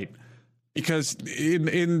not right. Because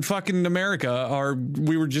in fucking America,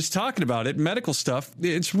 we were just talking about it, medical stuff,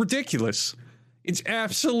 it's ridiculous. It's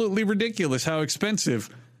absolutely ridiculous how expensive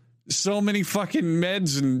so many fucking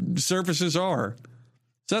meds and services are.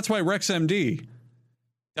 So that's why RexMD.com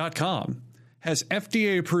has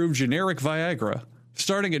FDA-approved generic Viagra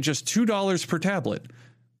starting at just $2 per tablet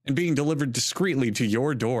and being delivered discreetly to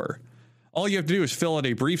your door. All you have to do is fill out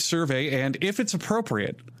a brief survey, and if it's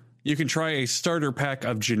appropriate, you can try a starter pack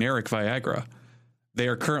of generic Viagra. They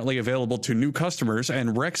are currently available to new customers,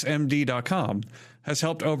 and RexMD.com has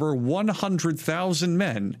helped over 100,000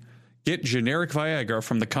 men get generic Viagra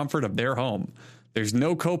from the comfort of their home. There's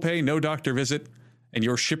no copay, no doctor visit, and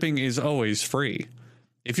your shipping is always free.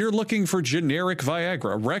 If you're looking for generic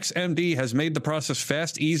Viagra, RexMD has made the process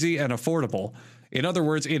fast, easy, and affordable. In other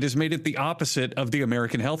words, it has made it the opposite of the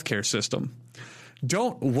American healthcare system.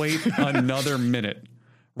 Don't wait another minute.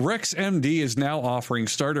 RexMD is now offering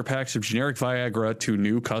starter packs of generic Viagra to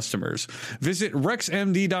new customers. Visit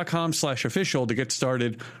RexMD.com/official to get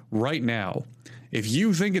started right now. If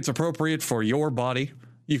you think it's appropriate for your body,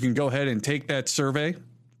 you can go ahead and take that survey,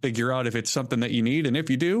 figure out if it's something that you need, and if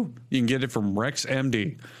you do, you can get it from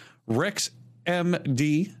RexMD.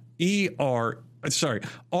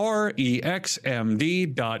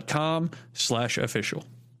 RexMD.com/official.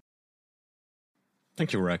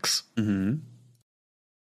 Thank you, Rex. Mm-hmm.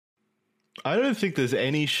 I don't think there's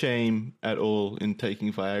any shame at all in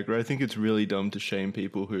taking Viagra. I think it's really dumb to shame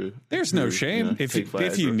people who. There's no shame. If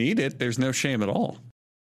you need it, there's no shame at all.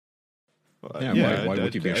 Why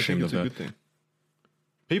would you be ashamed of that?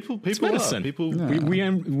 People medicine. People. We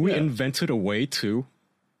invented a way to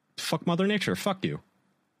fuck Mother Nature. Fuck you.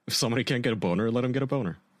 If somebody can't get a boner, let them get a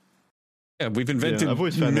boner. Yeah, we've invented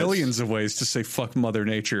millions of ways to say fuck Mother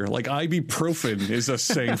Nature. Like ibuprofen is us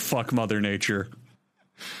saying fuck Mother Nature.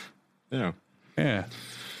 Yeah.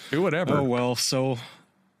 Do whatever. Oh, well, so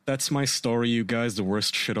that's my story, you guys. The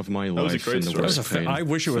worst shit of my life. Was a great story. I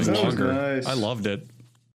wish it was longer. Nice. I loved it.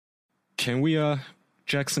 Can we,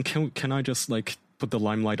 Jackson, can I just, put the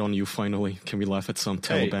limelight on you finally? Can we laugh at some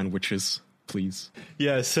Taliban witches, please?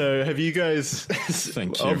 Yeah, so have you guys...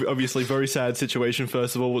 Thank you. Obviously, very sad situation,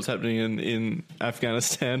 first of all, what's happening in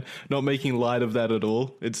Afghanistan. Not making light of that at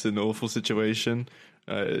all. It's an awful situation.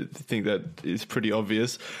 I think that is pretty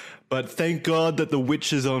obvious. But thank God that the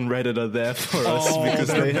witches on Reddit are there for us, because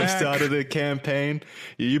they have started a campaign.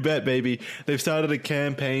 You bet, baby. They've started a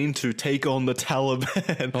campaign to take on the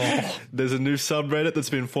Taliban. There's a new subreddit that's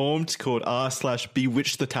been formed called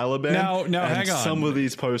r/bewitch the Taliban. Now, hang on. Some of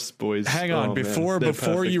these posts, boys. Hang on.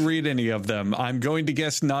 Before you read any of them, I'm going to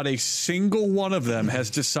guess not a single one of them has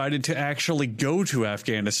decided to actually go to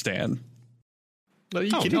Afghanistan. Are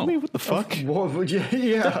you kidding me? What the fuck? That's I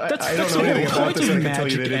don't know anything about this. I can tell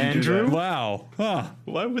you they didn't do that. Wow. Huh.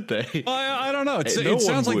 Why would they? I don't know. No it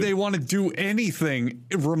sounds like would. they want to do anything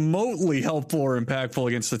remotely helpful or impactful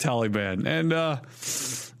against the Taliban. And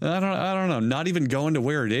I don't know. Not even going to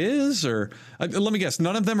where it is, or let me guess.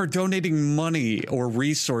 None of them are donating money or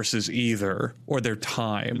resources either, or their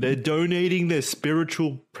time. They're donating their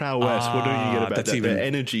spiritual prowess. What don't you get about that? Their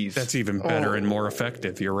energies. That's even better and more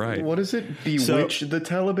effective. You're right. What is it? Bewitch the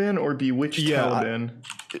Taliban or bewitch Taliban?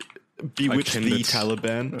 Bewitch the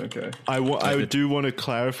Taliban. Okay. I do want to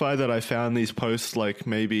clarify that I found these posts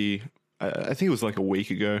maybe. I think it was a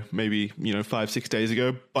week ago, maybe 5-6 days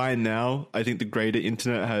ago. By now, I think the greater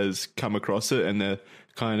internet has come across it, and they're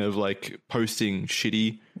kind of posting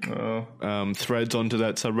shitty threads onto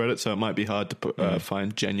that subreddit. So it might be hard to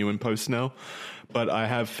find genuine posts now. But I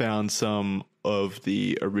have found some of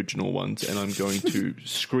the original ones, and I'm going to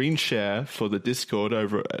screen share for the Discord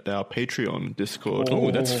over at our Patreon Discord.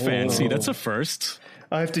 Oh, that's fancy. That's a first.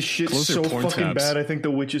 I have to shit Close your so porn fucking tabs. bad. I think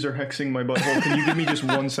the witches are hexing my butthole. Can you give me just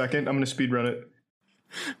 1 second? I'm going to speedrun it.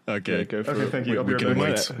 Okay. Go for Okay, it. thank you. I'll be We right can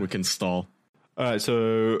back. wait. We can stall. All right,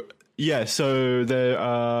 so there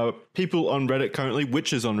are people on Reddit currently,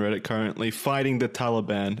 witches on Reddit currently, fighting the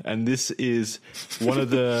Taliban, and this is one of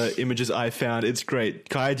the images I found. It's great.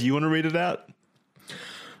 Kai, do you want to read it out?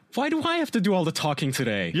 Why do I have to do all the talking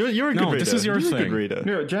today? You're a good no, reader. this is your You're thing. A good reader.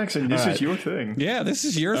 No, Jackson, this Alright. is your thing. Yeah, this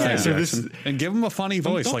is your thing, so this- Jackson. And give him a funny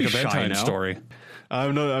voice don't like a be shy bedtime now. story.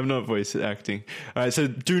 I'm not voice acting. All right, so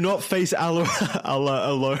do not face Allah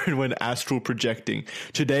alone when astral projecting.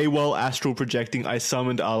 Today, while astral projecting, I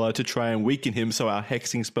summoned Allah to try and weaken him so our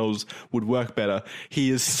hexing spells would work better. He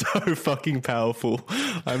is so fucking powerful.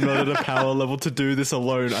 I'm not at a power level to do this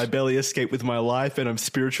alone. I barely escaped with my life, and I'm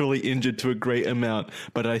spiritually injured to a great amount,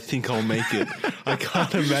 but I think I'll make it. I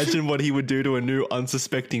can't imagine what he would do to a new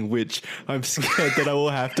unsuspecting witch. I'm scared that I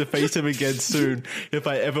will have to face him again soon if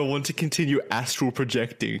I ever want to continue astral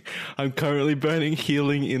projecting. I'm currently burning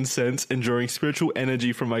healing incense and drawing spiritual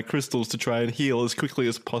energy from my crystals to try and heal as quickly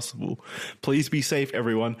as possible. Please be safe,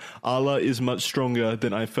 everyone. Allah is much stronger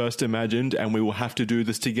than I first imagined, and we will have to do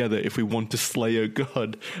this together if we want to slay a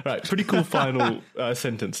god. Right, pretty cool final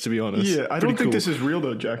sentence, to be honest. Yeah, I Pretty don't think cool. this is real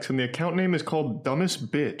though, Jackson. The account name is called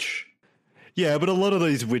Dumbest Bitch. Yeah, but a lot of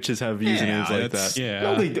these witches have usernames like that's- that. Yeah.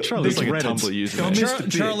 No, they do. Charlie's They- It's like a Reddit's Tumblr username. Dumbest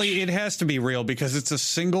bitch. Charlie, it has to be real because it's a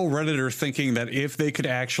single Redditor thinking that if they could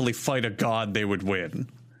actually fight a god, they would win.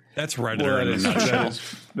 That's Redditor in a nutshell.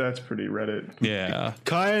 That's pretty Reddit. Yeah.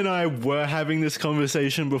 Kai and I were having this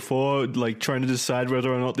conversation before, like trying to decide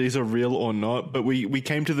whether or not these are real or not, but we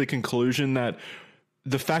came to the conclusion that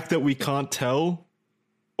the fact that we can't tell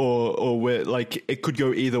or where like it could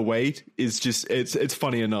go either way is just it's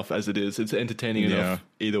funny enough as it is. It's entertaining enough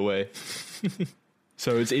either way.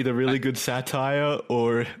 So it's either really good satire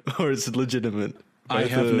or it's legitimate. I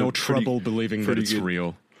Both have are no pretty- trouble believing that pretty it's good.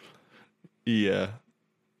 real. Yeah.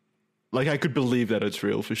 Like I could believe that it's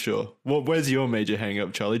real for sure. Where's your major hang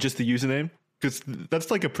up, Charlie? Just the username? Because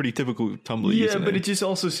that's like a pretty typical Tumblr Yeah, username. but it just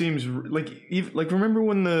also seems like remember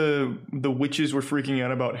when the witches were freaking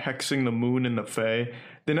out about hexing the moon and the Fae?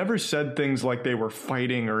 They never said things like they were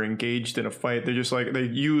fighting or engaged in a fight. They're just like they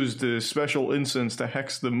used the special incense to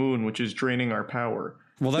hex the moon, which is draining our power.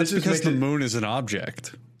 Well, that's This just because makes the it- moon is an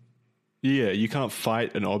object. Yeah, you can't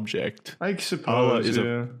fight an object. I Allah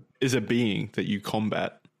suppose. is a being that you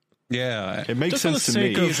combat. Yeah. It makes Just for the sense to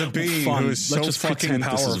me. sake He's a being fun, who is let's so just fucking pretend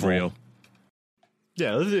this is powerful. real.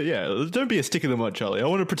 Yeah. Don't be a stick in the mud, Charlie. I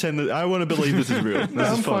want to pretend that I want to believe this is real. This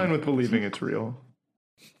I'm is fun. fine with believing it's real.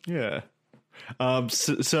 Yeah.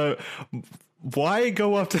 So why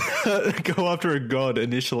go after a god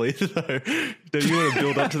initially though? Don't you want to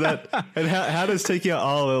build up to that? And how does taking out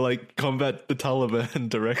Allah like combat the Taliban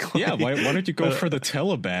directly? Yeah, why don't you go for the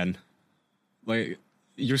Taliban? Like,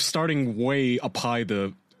 you're starting way up high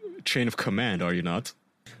the chain of command, are you not?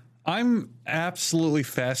 I'm absolutely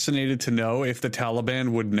fascinated to know if the Taliban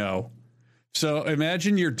would know. So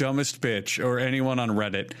imagine your dumbest bitch or anyone on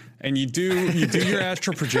Reddit, and you do your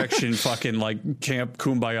astral projection fucking like camp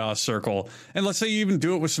kumbaya circle, and let's say you even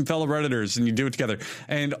do it with some fellow Redditors and you do it together,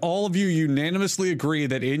 and all of you unanimously agree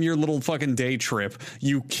that in your little fucking day trip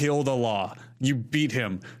you killed Allah, you beat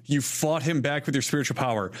him, you fought him back with your spiritual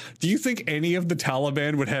power. Do you think any of the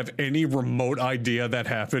Taliban would have any remote idea that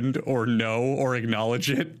happened or know or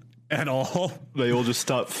acknowledge it at all? They all just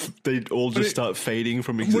start fading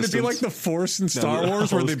from existence. Would it be like the Force in Star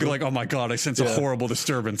Wars where they'd be like, oh my God, I sense a horrible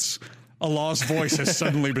disturbance. Allah's voice has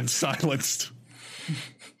suddenly been silenced.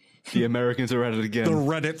 the Americans are at it again? The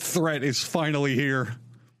Reddit threat is finally here.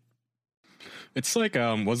 It's like,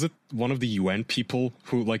 was it one of the UN people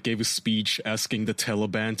who like gave a speech asking the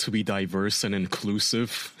Taliban to be diverse and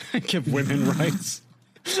inclusive and give women rights?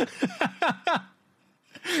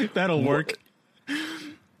 That'll work.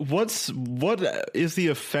 What is the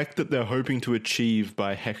effect that they're hoping to achieve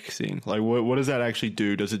by hexing? Like, what does that actually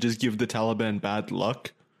do? Does it just give the Taliban bad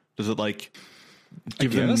luck? Does it like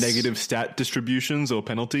give them guess. negative stat distributions or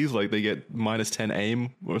penalties? Like they get -10 aim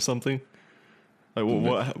or something? Like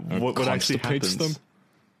what actually Constipates happens?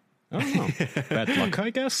 I don't know. Bad luck, I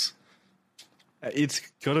guess. It's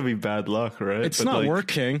got to be bad luck, right? It's But, not like,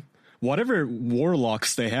 working. Whatever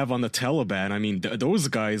warlocks they have on the Taliban, I mean, those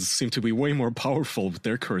guys seem to be way more powerful with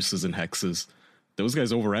their curses and hexes. Those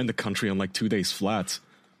guys overran the country on like 2 days flat.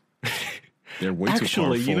 They're way too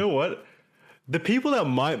Actually, powerful. you know what? The people that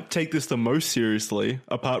might take this the most seriously,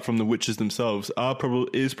 apart from the witches themselves,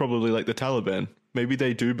 is probably like the Taliban. Maybe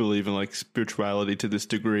they do believe in like spirituality to this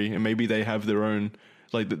degree, and maybe they have their own,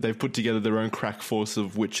 like they've put together their own crack force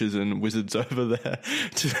of witches and wizards over there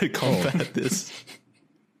to combat this.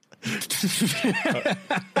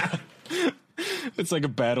 It's like a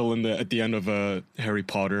battle at the end of Harry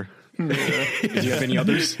Potter. Do you have any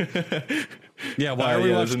others? Yeah, why are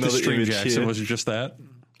we watching the stream, Jackson? Here. Was it just that?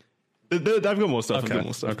 I've got more stuff. Okay. I've got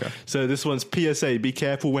more stuff. Okay. So this one's PSA: be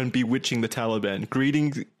careful when bewitching the Taliban.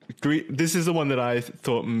 Greetings. This is the one that I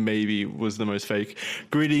thought maybe was the most fake.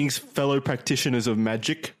 Greetings, fellow practitioners of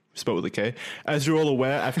magic. Spelled with a K. As you're all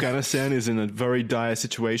aware, Afghanistan is in a very dire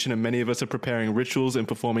situation, and many of us are preparing rituals and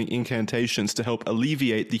performing incantations to help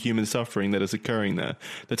alleviate the human suffering that is occurring there.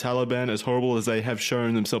 The Taliban, as horrible as they have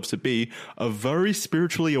shown themselves to be, are very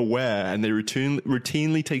spiritually aware, and they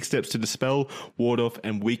routinely take steps to dispel, ward off,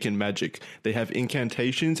 and weaken magic. They have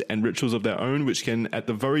incantations and rituals of their own, which can, at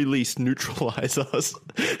the very least, neutralize us.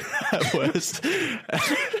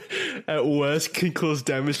 At worst, can cause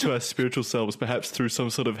damage to our spiritual selves, perhaps through some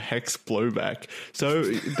sort of hex blowback. So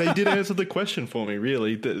they did answer the question for me,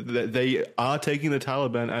 really. They are taking the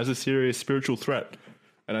Taliban as a serious spiritual threat.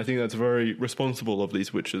 And I think that's very responsible of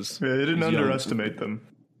these witches. Yeah, they didn't underestimate them.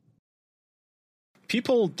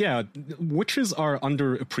 People, witches are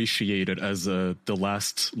underappreciated as the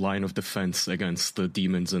last line of defense against the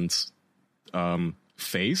demons and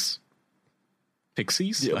fays.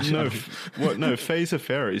 Pixies? Yeah, no, fays are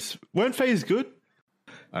fairies. Weren't fays good?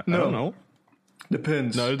 I don't know.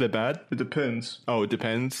 Depends. No, they're bad. It depends. Oh, it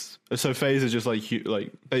depends. So fays are just like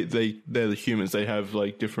they're the humans. They have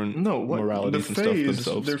like different moralities and stuff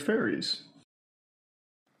themselves. They're fairies.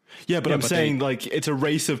 Yeah, but I'm saying like it's a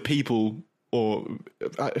race of people, or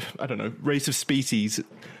I don't know, race of species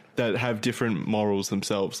that have different morals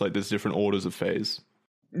themselves. Like there's different orders of fays.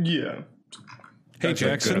 Yeah. Hey,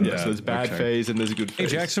 Jackson. So there's bad fays and there's a good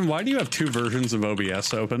fays. Hey, Jackson, why do you have two versions of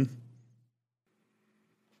OBS open?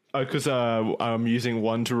 Because I'm using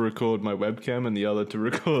one to record my webcam and the other to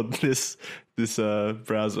record this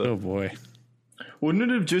browser. Oh, boy. Wouldn't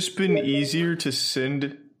it have just been easier to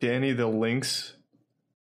send Danny the links?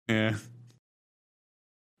 Yeah.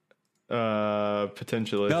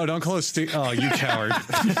 Potentially. No, don't close. Oh, you coward.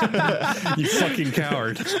 You fucking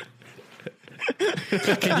coward.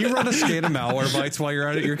 Can you run a scan of Malwarebytes while you're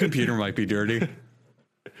at it? Your computer might be dirty.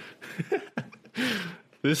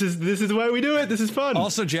 This is why we do it. This is fun.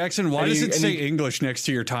 Also, Jackson, why does it say English next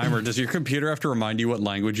to your timer? Does your computer have to remind you what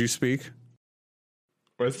language you speak?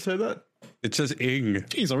 Why does it say that? It says Ing.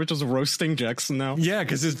 Jeez, are we just roasting Jackson now? Yeah,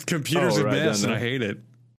 because his computer's a mess and I hate it.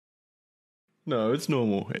 No, it's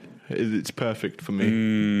normal. It's perfect for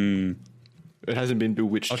me. It hasn't been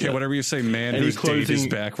bewitched Okay, yet. whatever you say, man whose date is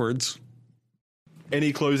backwards.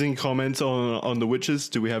 Any closing comments on the witches?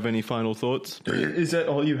 Do we have any final thoughts? Is that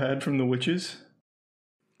all you had from the witches?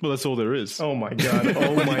 Well, that's all there is. Oh my god.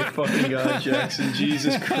 Oh my fucking god, Jackson.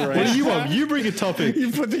 Jesus Christ. What do you want? You bring a topic. You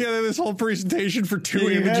put together this whole presentation for two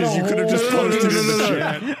You had images. a You could have whole- just posted it in the no.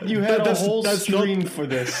 chat. You had a whole that's stream for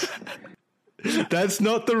this. That's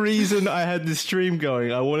not the reason I had this stream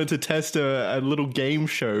going. I wanted to test a little game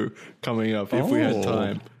show coming up if we had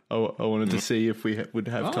time. I wanted to see if we would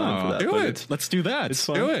have time for that. do but it. Let's do that. It's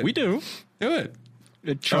fun. Do it. We do. Do it.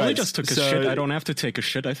 Charlie Alright, just took a so- shit. I don't have to take a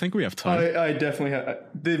shit. I think we have time. I definitely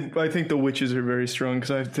have. I think the witches are very strong because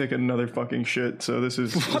I have to take another fucking shit. So this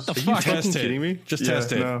is What the Are you fuck? fucking Test it. kidding me? Just Yeah,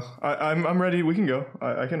 test it. No, I'm ready. We can go.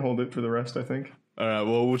 I can hold it for the rest. I think. All right.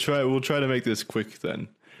 Well, we'll try to make this quick then.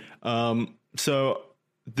 So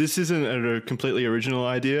this isn't a completely original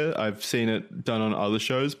idea. I've seen it done on other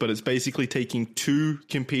shows, but it's basically taking two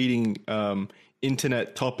competing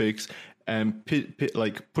internet topics and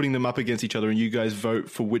putting them up against each other, and you guys vote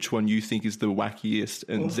for which one you think is the wackiest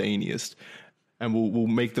and zaniest, and we'll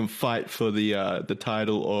make them fight for the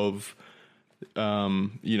title of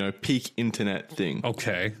peak internet thing.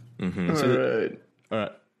 Okay. All right. All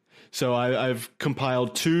right. So I've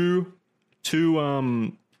compiled two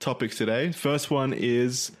topics today. First one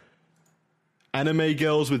is anime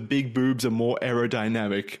girls with big boobs are more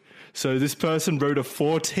aerodynamic. So this person wrote a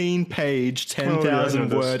 14-page,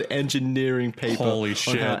 10,000-word engineering paper Holy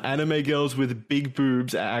shit. on how anime girls with big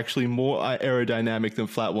boobs are actually more aerodynamic than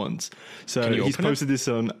flat ones. So you he's open it? posted this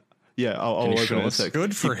on... Yeah, I'll you open show it in a us? sec.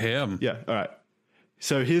 Good for him. Yeah, all right.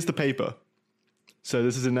 So here's the paper. So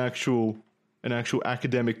this is an actual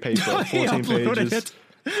academic paper, 14 pages.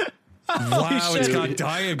 Wow, it's shit. got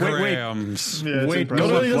diagrams. Yeah, Wait, it's No,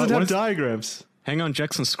 impressive. he doesn't What have is- diagrams. Hang on,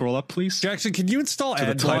 Jackson, scroll up, please. Jackson, can you install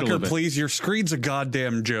the title Adblocker, of it. please? Your screen's a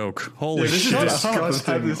goddamn joke. Holy This is shit.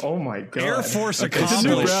 disgusting. Oh my god. Air Force it's a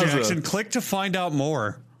new accomplished, browser. Jackson. Click to find out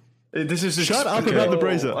more. This is Shut up about the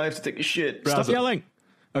browser. I have to take a shit. Stop Browser. yelling.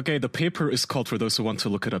 Okay, the paper is called, for those who want to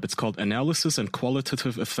look it up, it's called Analysis and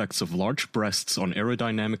Qualitative Effects of Large Breasts on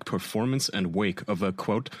Aerodynamic Performance and Wake of a,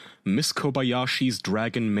 quote, Miss Kobayashi's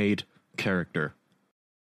Dragon Maid character.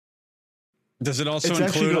 Does it also It's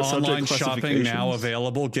actually include got subject online shopping now classifications.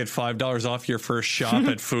 available? Get $5 off your first shop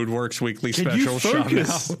at Foodworks Weekly Can you Special. Shop now.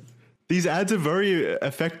 focus? These ads are very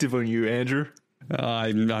effective on you, Andrew.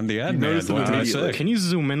 I'm the ad man. noticed them What can I immediately. say? Can you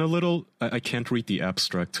zoom in a little? I can't read the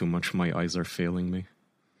abstract too much. My eyes are failing me.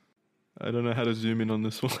 I don't know how to zoom in on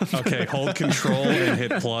this one. Okay, hold control and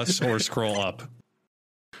hit plus or scroll up.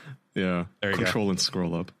 Yeah, There you control and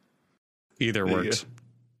scroll up. Either There you works.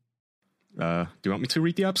 Do you want me to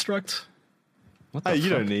read the abstract? What the You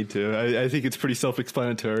fuck? don't need to. I think it's pretty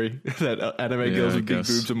self-explanatory that anime Yeah, girls I with big guess.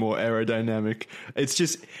 boobs are more aerodynamic.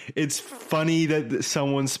 It's funny that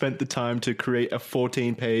someone spent the time to create a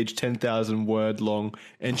 14-page, 10,000-word long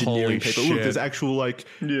engineering Holy paper. shit. Look, there's actual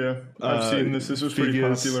Yeah, I've seen this. This was pretty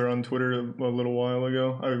figures. popular on Twitter a little while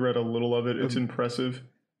ago. I read a little of it. It's impressive.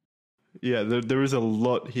 Yeah, there is a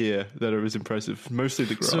lot here that is impressive. Mostly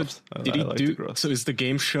the So graphs. did I he like the do? graphs. So is the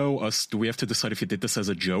game show us? Do we have to decide if he did this as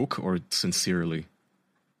a joke or sincerely?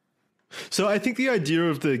 So I think the idea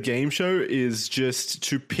of the game show is just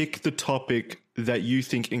to pick the topic that you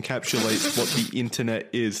think encapsulates what the internet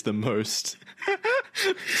is the most.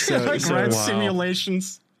 So, Grad wow.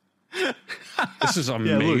 simulations. This is yeah,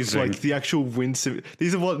 amazing. look, like the actual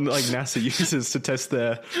these are what like NASA uses to test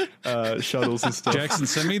their shuttles and stuff. Jackson,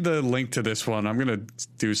 send me the link to this one. I'm going to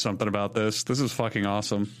do something about this. This is fucking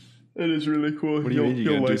awesome. It is really cool. What do you mean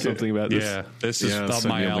you're You'll going to do like something it. about this? Yeah, this is Yeah, up send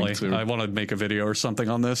my me a link alley. too. I want to make a video or something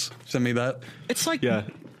on this. Send me that. It's like Yeah.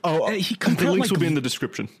 Oh, he the compared, links like, will be in the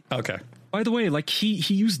description. Okay. By the way, like he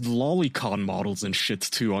used lolicon models and shit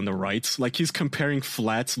too on the right. Like he's comparing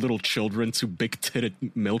flat little children to big titted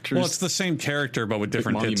milkers. Well, it's the same character, but with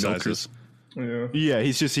different mommy tit sizes. milkers. Yeah. Yeah,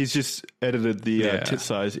 he's just edited the Yeah. tit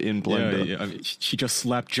size in yeah, Blender. yeah. I mean, he just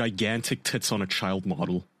slapped gigantic tits on a child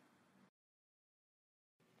model.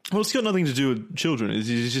 Well, it's got nothing to do with children.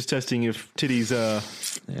 He's just testing if titties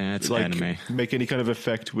Yeah, it's like anime. make any kind of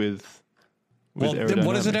effect with Well, then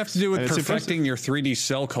what does it have to do with And it's perfecting your 3D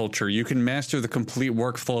cell culture? You can master the complete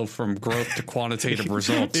workflow from growth to quantitative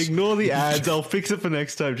results. Ignore the ads. I'll fix it for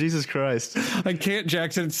next time. Jesus Christ. I can't,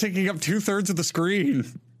 Jackson. It's taking up 2/3 of the screen.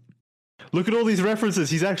 Look at all these references.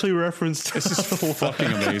 He's actually referenced. This is fucking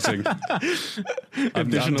amazing.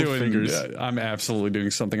 Additional figures. I'm absolutely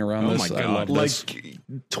doing something around this. my I God. love like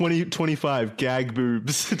this. 25 gag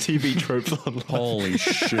boobs TV tropes online. Holy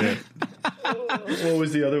shit. What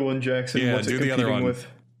was the other one, Jackson? Yeah, What's it do the other competing one. with?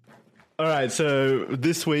 All right, so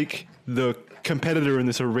this week, the competitor in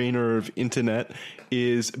this arena of internet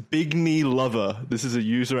is Big Knee Lover. This is a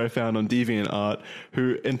user I found on DeviantArt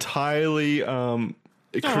who entirely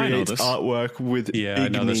creates this. artwork with Yeah, big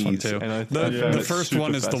I know this one knees, too. and I The found it first super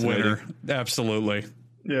one is the fascinating. winner. Absolutely.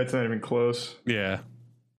 Yeah, it's not even close. Yeah.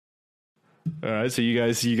 All right, so you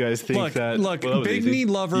guys think Look, that look, well, that was Big easy. Knee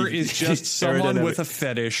Lover He- is just someone aerodynamic. with a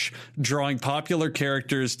fetish drawing popular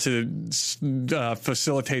characters to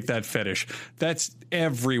facilitate that fetish. That's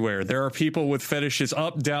everywhere. There are people with fetishes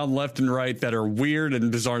up, down, left, and right that are weird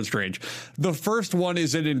and bizarre and strange. The first one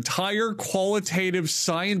is an entire qualitative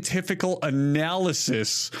scientific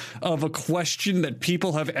analysis of a question that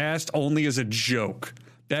people have asked only as a joke.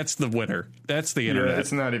 That's the winner. That's the internet. Yeah,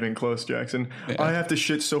 it's not even close, Jackson. I have to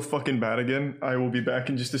shit so fucking bad again. I will be back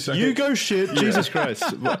in just a second. You go shit, Jesus Christ.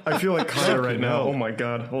 I feel like Kyle right now. hell. Oh my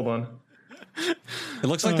god, hold on. It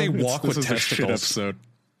looks like they walk with This is a shit testicles. episode.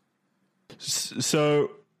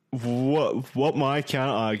 So what my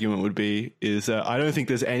counter argument would be is that I don't think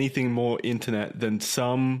there's anything more internet than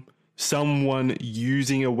someone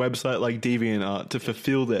using a website like DeviantArt to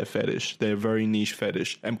fulfill their fetish, their very niche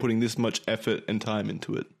fetish, and putting this much effort and time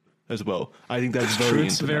into it as well. I think that's very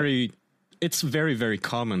It's internet. it's very, very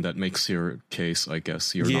common. That makes your case, I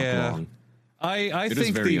guess. You're Yeah. not wrong. I It is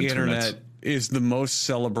think very the internet. internet is the most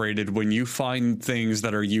celebrated when you find things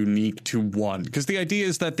that are unique to one. Because the idea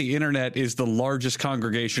is that the internet is the largest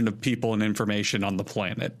congregation of people and information on the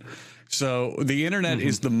planet. So the internet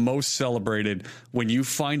is the most celebrated when you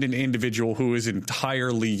find an individual who is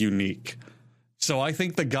entirely unique. So I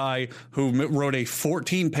think the guy who wrote a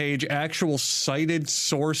 14-page actual cited,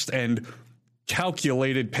 sourced, and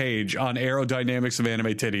calculated page on aerodynamics of anime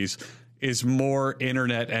titties is more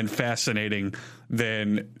internet and fascinating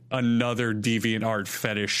than another DeviantArt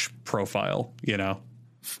fetish profile, you know?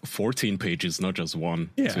 14 pages, not just one.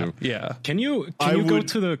 Yeah, too. yeah. Can you I go would-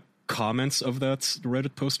 to the comments of that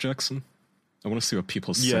Reddit post, Jackson? I want to see what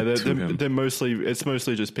people Yeah, said to they're him. it's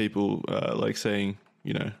mostly just people like saying,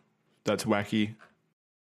 you know, that's wacky.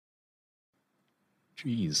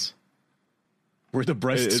 Jeez. Were the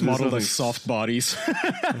breasts there's modeled nothing- as soft bodies?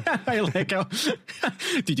 I like how.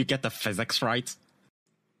 Did you get the physics right?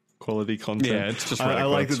 Quality content. Yeah, it's just I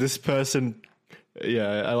Reddit like quotes. that this person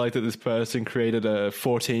Yeah, I like that this person created a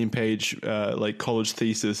 14-page like college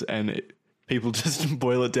thesis, and people just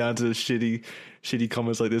boil it down to shitty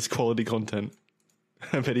comments like this quality content.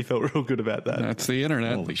 I bet he felt real good about that. That's the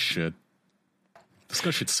internet. Holy shit. This guy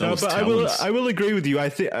should sell his But talents. I will agree with you. I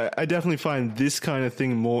I definitely find this kind of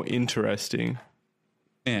thing more interesting.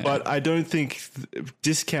 Yeah. But I don't think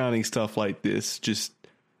discounting stuff like this just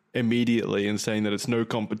immediately and saying that it's no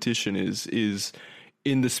competition is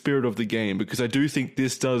in the spirit of the game, because I do think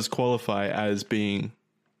this does qualify as being,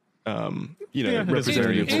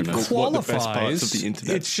 representative it of what the best parts qualifies. of the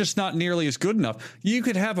internet. It's just not nearly as good enough. You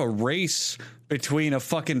could have a race between a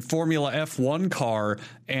fucking Formula F1 car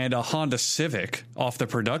and a Honda Civic off the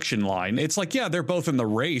production line. It's like, yeah, they're both in the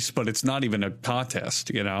race, but it's not even a contest,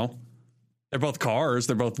 you know? They're both cars,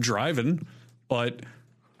 they're both driving, but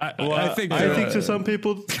I think to some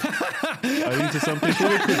people, it could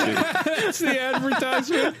be. it's the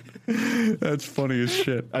advertisement. That's funny as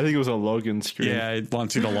shit. I think it was a login screen. Yeah, it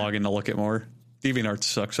wants you to log in to look at more. DeviantArt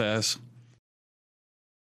sucks ass.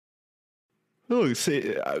 Look,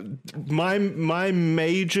 see, my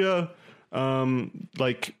major,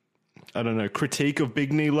 critique of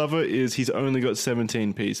Big Knee Lover is he's only got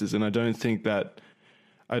 17 pieces, and I don't think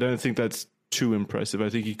that's too impressive. I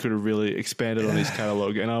think he could have really expanded on his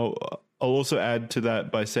catalog, and I'll also add to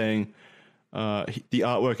that by saying the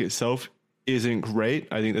artwork itself isn't great.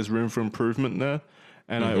 I think there's room for improvement there,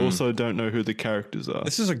 and I also don't know who the characters are.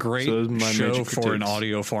 This is a great show for an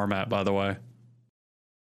audio format, by the way.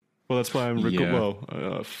 Well, that's why I'm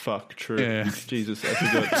Yeah. true. Yeah. Jesus, I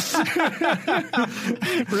forgot.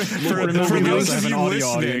 For those of you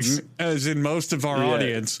listening, as in most of our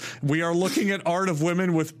audience, we are looking at art of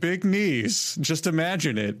women with big knees. Just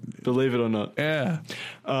imagine it. Believe it or not. Yeah.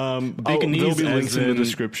 There'll knees be links as in the in-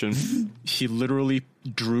 description. He literally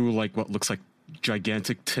drew like what looks like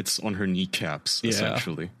gigantic tits on her kneecaps, Yeah.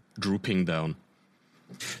 essentially, drooping down.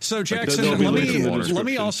 So Jackson, there'll be let links in the me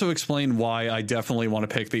description. also explain why I definitely want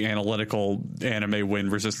to pick the analytical anime win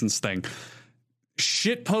resistance thing.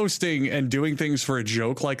 Shit posting and doing things for a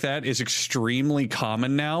joke like that is extremely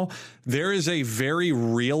common now. There is a very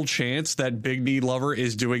real chance that Big Knee Lover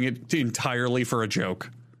is doing it entirely for a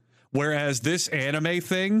joke. Whereas this anime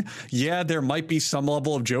thing, yeah, there might be some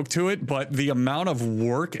level of joke to it, but the amount of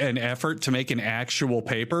work and effort to make an actual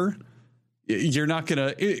paper, you're not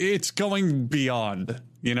gonna, it's going beyond,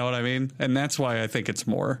 you know what I mean? And that's why I think it's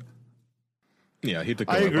more. Yeah, he did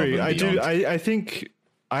go I above agree. and I do. beyond.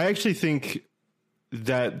 I actually think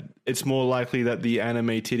that it's more likely that the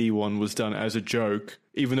anime titty one was done as a joke,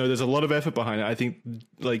 even though there's a lot of effort behind it. I think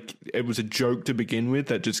like it was a joke to begin with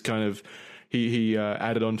that just kind of he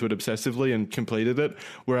added onto it obsessively and completed it.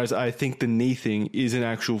 Whereas I think the knee thing is an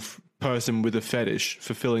actual person with a fetish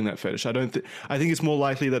fulfilling that fetish. I think it's more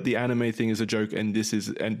likely that the anime thing is a joke and this is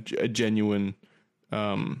a genuine,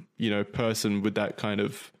 person with that kind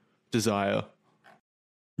of desire.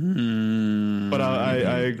 But I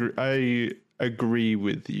agree. I agree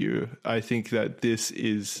with you. I think that this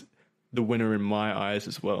is the winner in my eyes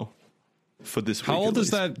as well for this week. How old at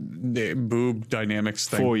is least. that boob dynamics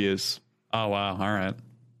thing? 4 years. Oh, wow. All right.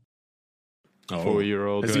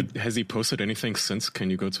 4-year-old. Has he posted anything since? Can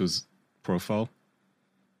you go to his profile?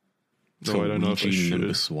 No, I don't know if I Luigi should.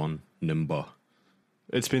 Nimbus 1, Nimba.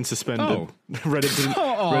 It's been suspended. Oh. Reddit didn't. He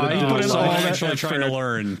Reddit put didn't in all like. actually trying to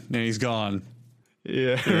learn, and he's gone.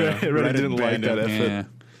 Yeah, Reddit didn't like that effort. Yeah.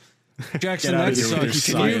 Jackson, Get out that of here with sucks.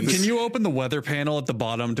 your Can science. you open the weather panel at the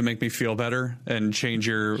bottom to make me feel better and change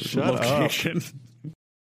your location?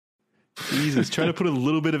 Jesus, trying to put a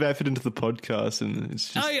little bit of effort into the podcast, and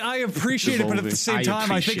it's just. I appreciate it, but at the same I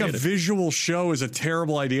time, I think a appreciate it. visual show is a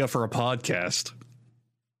terrible idea for a podcast.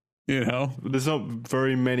 You know, There's not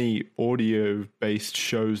very many audio-based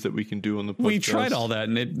shows that we can do on the podcast. we tried all that,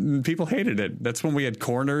 and people hated it. That's when we had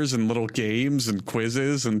corners and little games and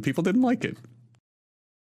quizzes, and people didn't like it.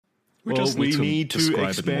 We Well, just we need to need to describe it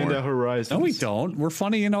expand more. our horizons. No, we don't. We're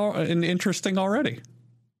funny and interesting already.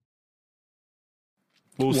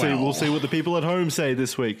 We'll see. Well. We'll see what the people at home say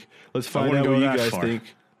this week. Let's find wouldn't out what go you that guys far. think.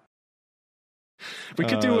 We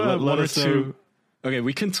could do let one or us know. two. Okay,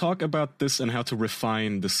 we can talk about this and how to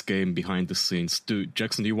refine this game behind the scenes.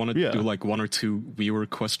 Jackson, do you want to Yeah. do like one or two viewer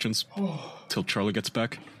questions till Charlie gets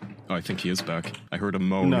back? Oh, I think he is back. I heard a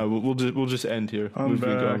moan. No, we'll just end here. I'm We've been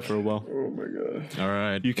going back. for a while. Oh my god. All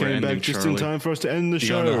right, You we're came ending, back just Charlie. in time for us to end the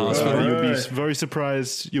show. going to the hospital? You'll be Alright. very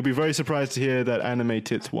surprised. You'll be very surprised to hear that Anime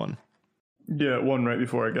Tits won. Yeah, one right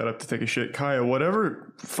before I got up to take a shit. Kaya,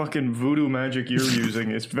 whatever fucking voodoo magic you're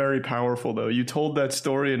using is very powerful, though. You told that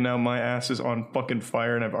story, and now my ass is on fucking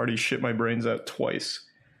fire, and I've already shit my brains out twice.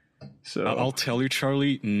 So I'll tell you,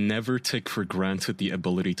 Charlie, never take for granted the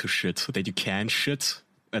ability to shit. That you can shit,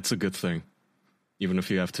 that's a good thing. Even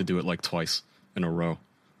if you have to do it like twice in a row.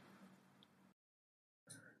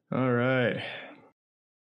 all right.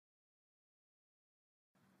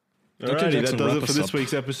 Alrighty, Jackson, that does wrap it for us this up.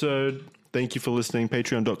 week's episode. Thank you for listening.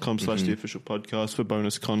 Patreon.com/the official podcast for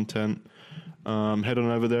bonus content. Head on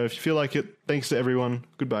over there if you feel like it. Thanks to everyone.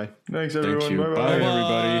 Goodbye. Thanks, everyone. you. Bye-bye. Bye,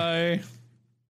 everybody.